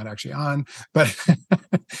 but was not actually on, but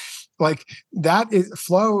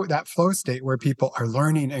that flow state where people are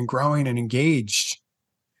learning and growing and engaged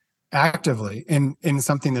actively in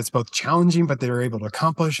something that's both challenging, but they're able to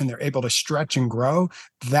accomplish and they're able to stretch and grow.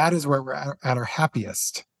 That is where we're at our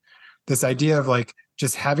happiest. This idea of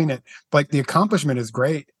just having it, the accomplishment is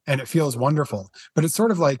great and it feels wonderful, but it's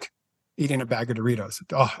sort of like eating a bag of Doritos.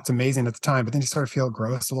 Oh, it's amazing at the time, but then you sort of feel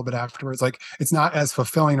gross a little bit afterwards. It's not as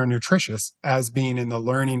fulfilling or nutritious as being in the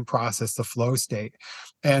learning process, the flow state.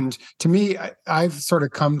 And to me, I've sort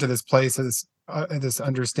of come to this place as this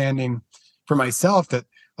understanding for myself that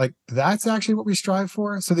that's actually what we strive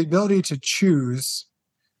for. So the ability to choose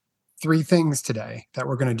 3 things today that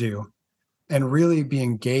we're going to do and really be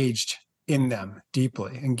engaged in them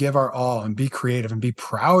deeply and give our all and be creative and be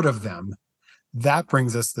proud of them, that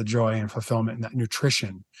brings us the joy and fulfillment and that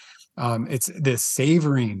nutrition. It's this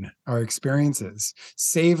savoring our experiences,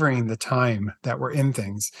 savoring the time that we're in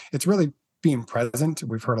things. It's really being present.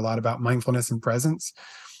 We've heard a lot about mindfulness and presence.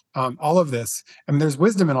 All of this, there's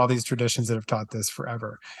wisdom in all these traditions that have taught this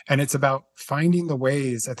forever. And it's about finding the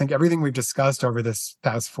ways. I think everything we've discussed over this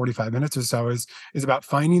past 45 minutes or so is about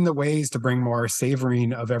finding the ways to bring more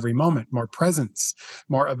savoring of every moment, more presence,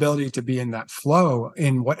 more ability to be in that flow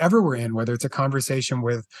in whatever we're in, whether it's a conversation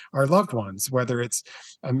with our loved ones, whether it's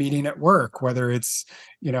a meeting at work, whether it's,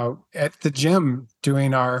 at the gym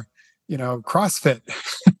doing our, CrossFit,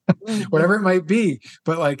 whatever it might be.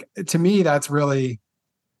 But to me, that's really,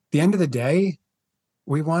 the end of the day,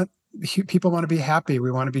 we want people want to be happy.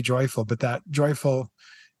 We want to be joyful, but that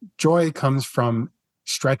joy comes from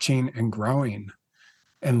stretching and growing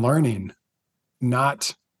and learning,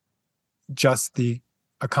 not just the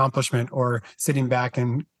accomplishment or sitting back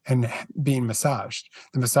and being massaged.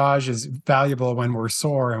 The massage is valuable when we're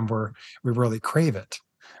sore and we really crave it,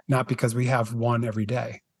 not because we have one every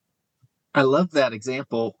day. I love that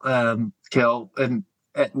example, Kel. And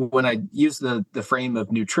when I use the frame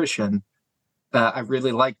of nutrition, I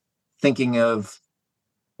really like thinking of,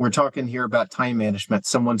 we're talking here about time management.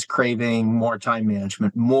 Someone's craving more time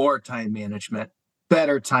management,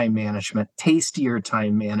 better time management, tastier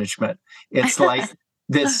time management. It's like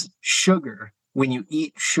this sugar. When you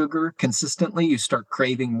eat sugar consistently, you start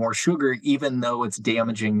craving more sugar, even though it's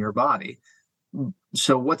damaging your body.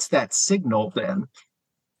 So what's that signal then?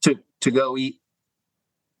 To go eat,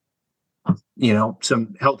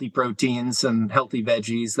 some healthy proteins and healthy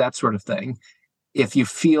veggies, that sort of thing. If you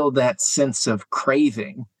feel that sense of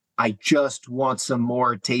craving, I just want some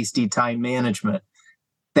more tasty time management,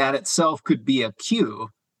 that itself could be a cue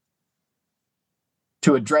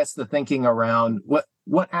to address the thinking around what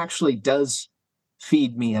actually does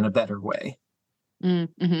feed me in a better way.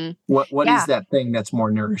 Mm-hmm. What is that thing that's more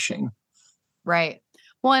nourishing? Right.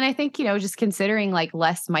 Well, and I think, just considering like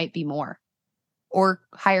less might be more, or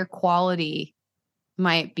higher quality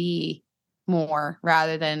might be more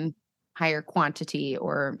rather than higher quantity,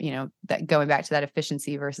 or, that going back to that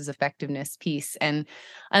efficiency versus effectiveness piece. And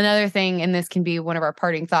another thing, and this can be one of our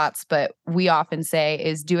parting thoughts, but we often say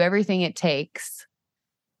is do everything it takes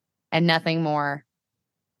and nothing more,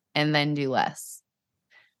 and then do less.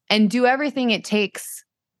 And do everything it takes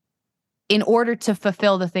in order to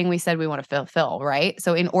fulfill the thing we said we want to fulfill, right?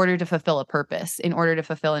 So in order to fulfill a purpose, in order to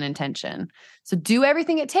fulfill an intention. So do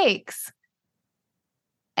everything it takes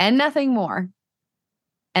and nothing more,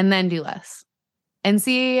 and then do less and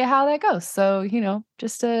see how that goes. So,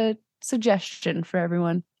 just a suggestion for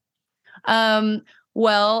everyone.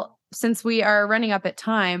 Well, since we are running up at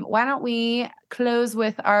time, why don't we close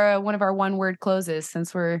with one of our one-word closes,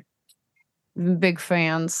 since we're big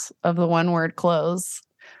fans of the one-word close.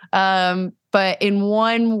 But in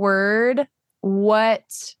one word,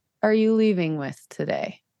 what are you leaving with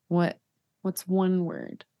today? What's one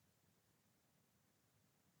word?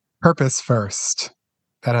 Purpose first.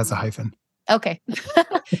 That has a hyphen. Okay.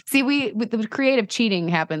 See, the creative cheating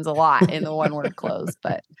happens a lot in the one word close,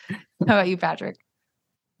 but how about you, Patrick?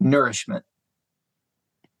 Nourishment.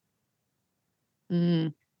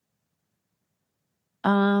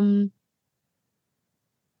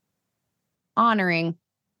 Honoring.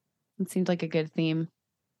 It seemed like a good theme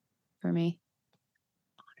for me.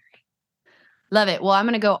 Honoring. Love it. Well, I'm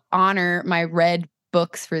going to go honor my red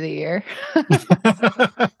books for the year.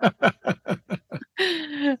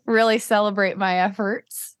 Really celebrate my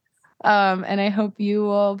efforts. And I hope you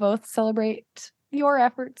will both celebrate your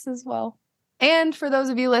efforts as well. And for those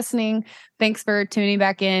of you listening, thanks for tuning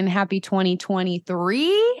back in. Happy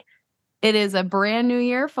 2023. It is a brand new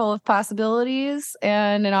year full of possibilities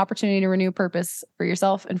and an opportunity to renew purpose for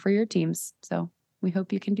yourself and for your teams. So we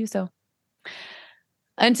hope you can do so.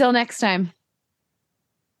 Until next time.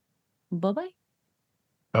 Bye-bye.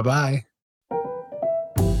 Bye-bye.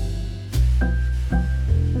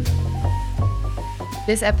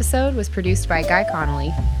 This episode was produced by Guy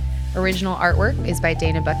Connolly. Original artwork is by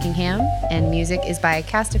Dana Buckingham, and music is by a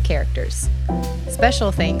cast of characters.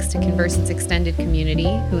 Special thanks to Conversant's extended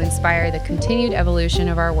community, who inspire the continued evolution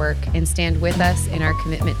of our work and stand with us in our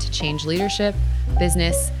commitment to change leadership,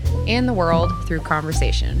 business, and the world through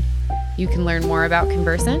conversation. You can learn more about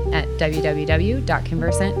Conversant at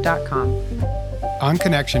www.conversant.com. On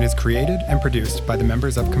Connection is created and produced by the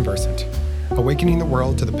members of Conversant. Awakening the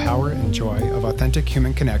world to the power and joy of authentic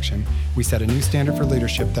human connection, we set a new standard for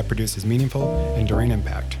leadership that produces meaningful, enduring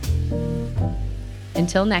impact.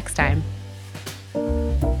 Until next time.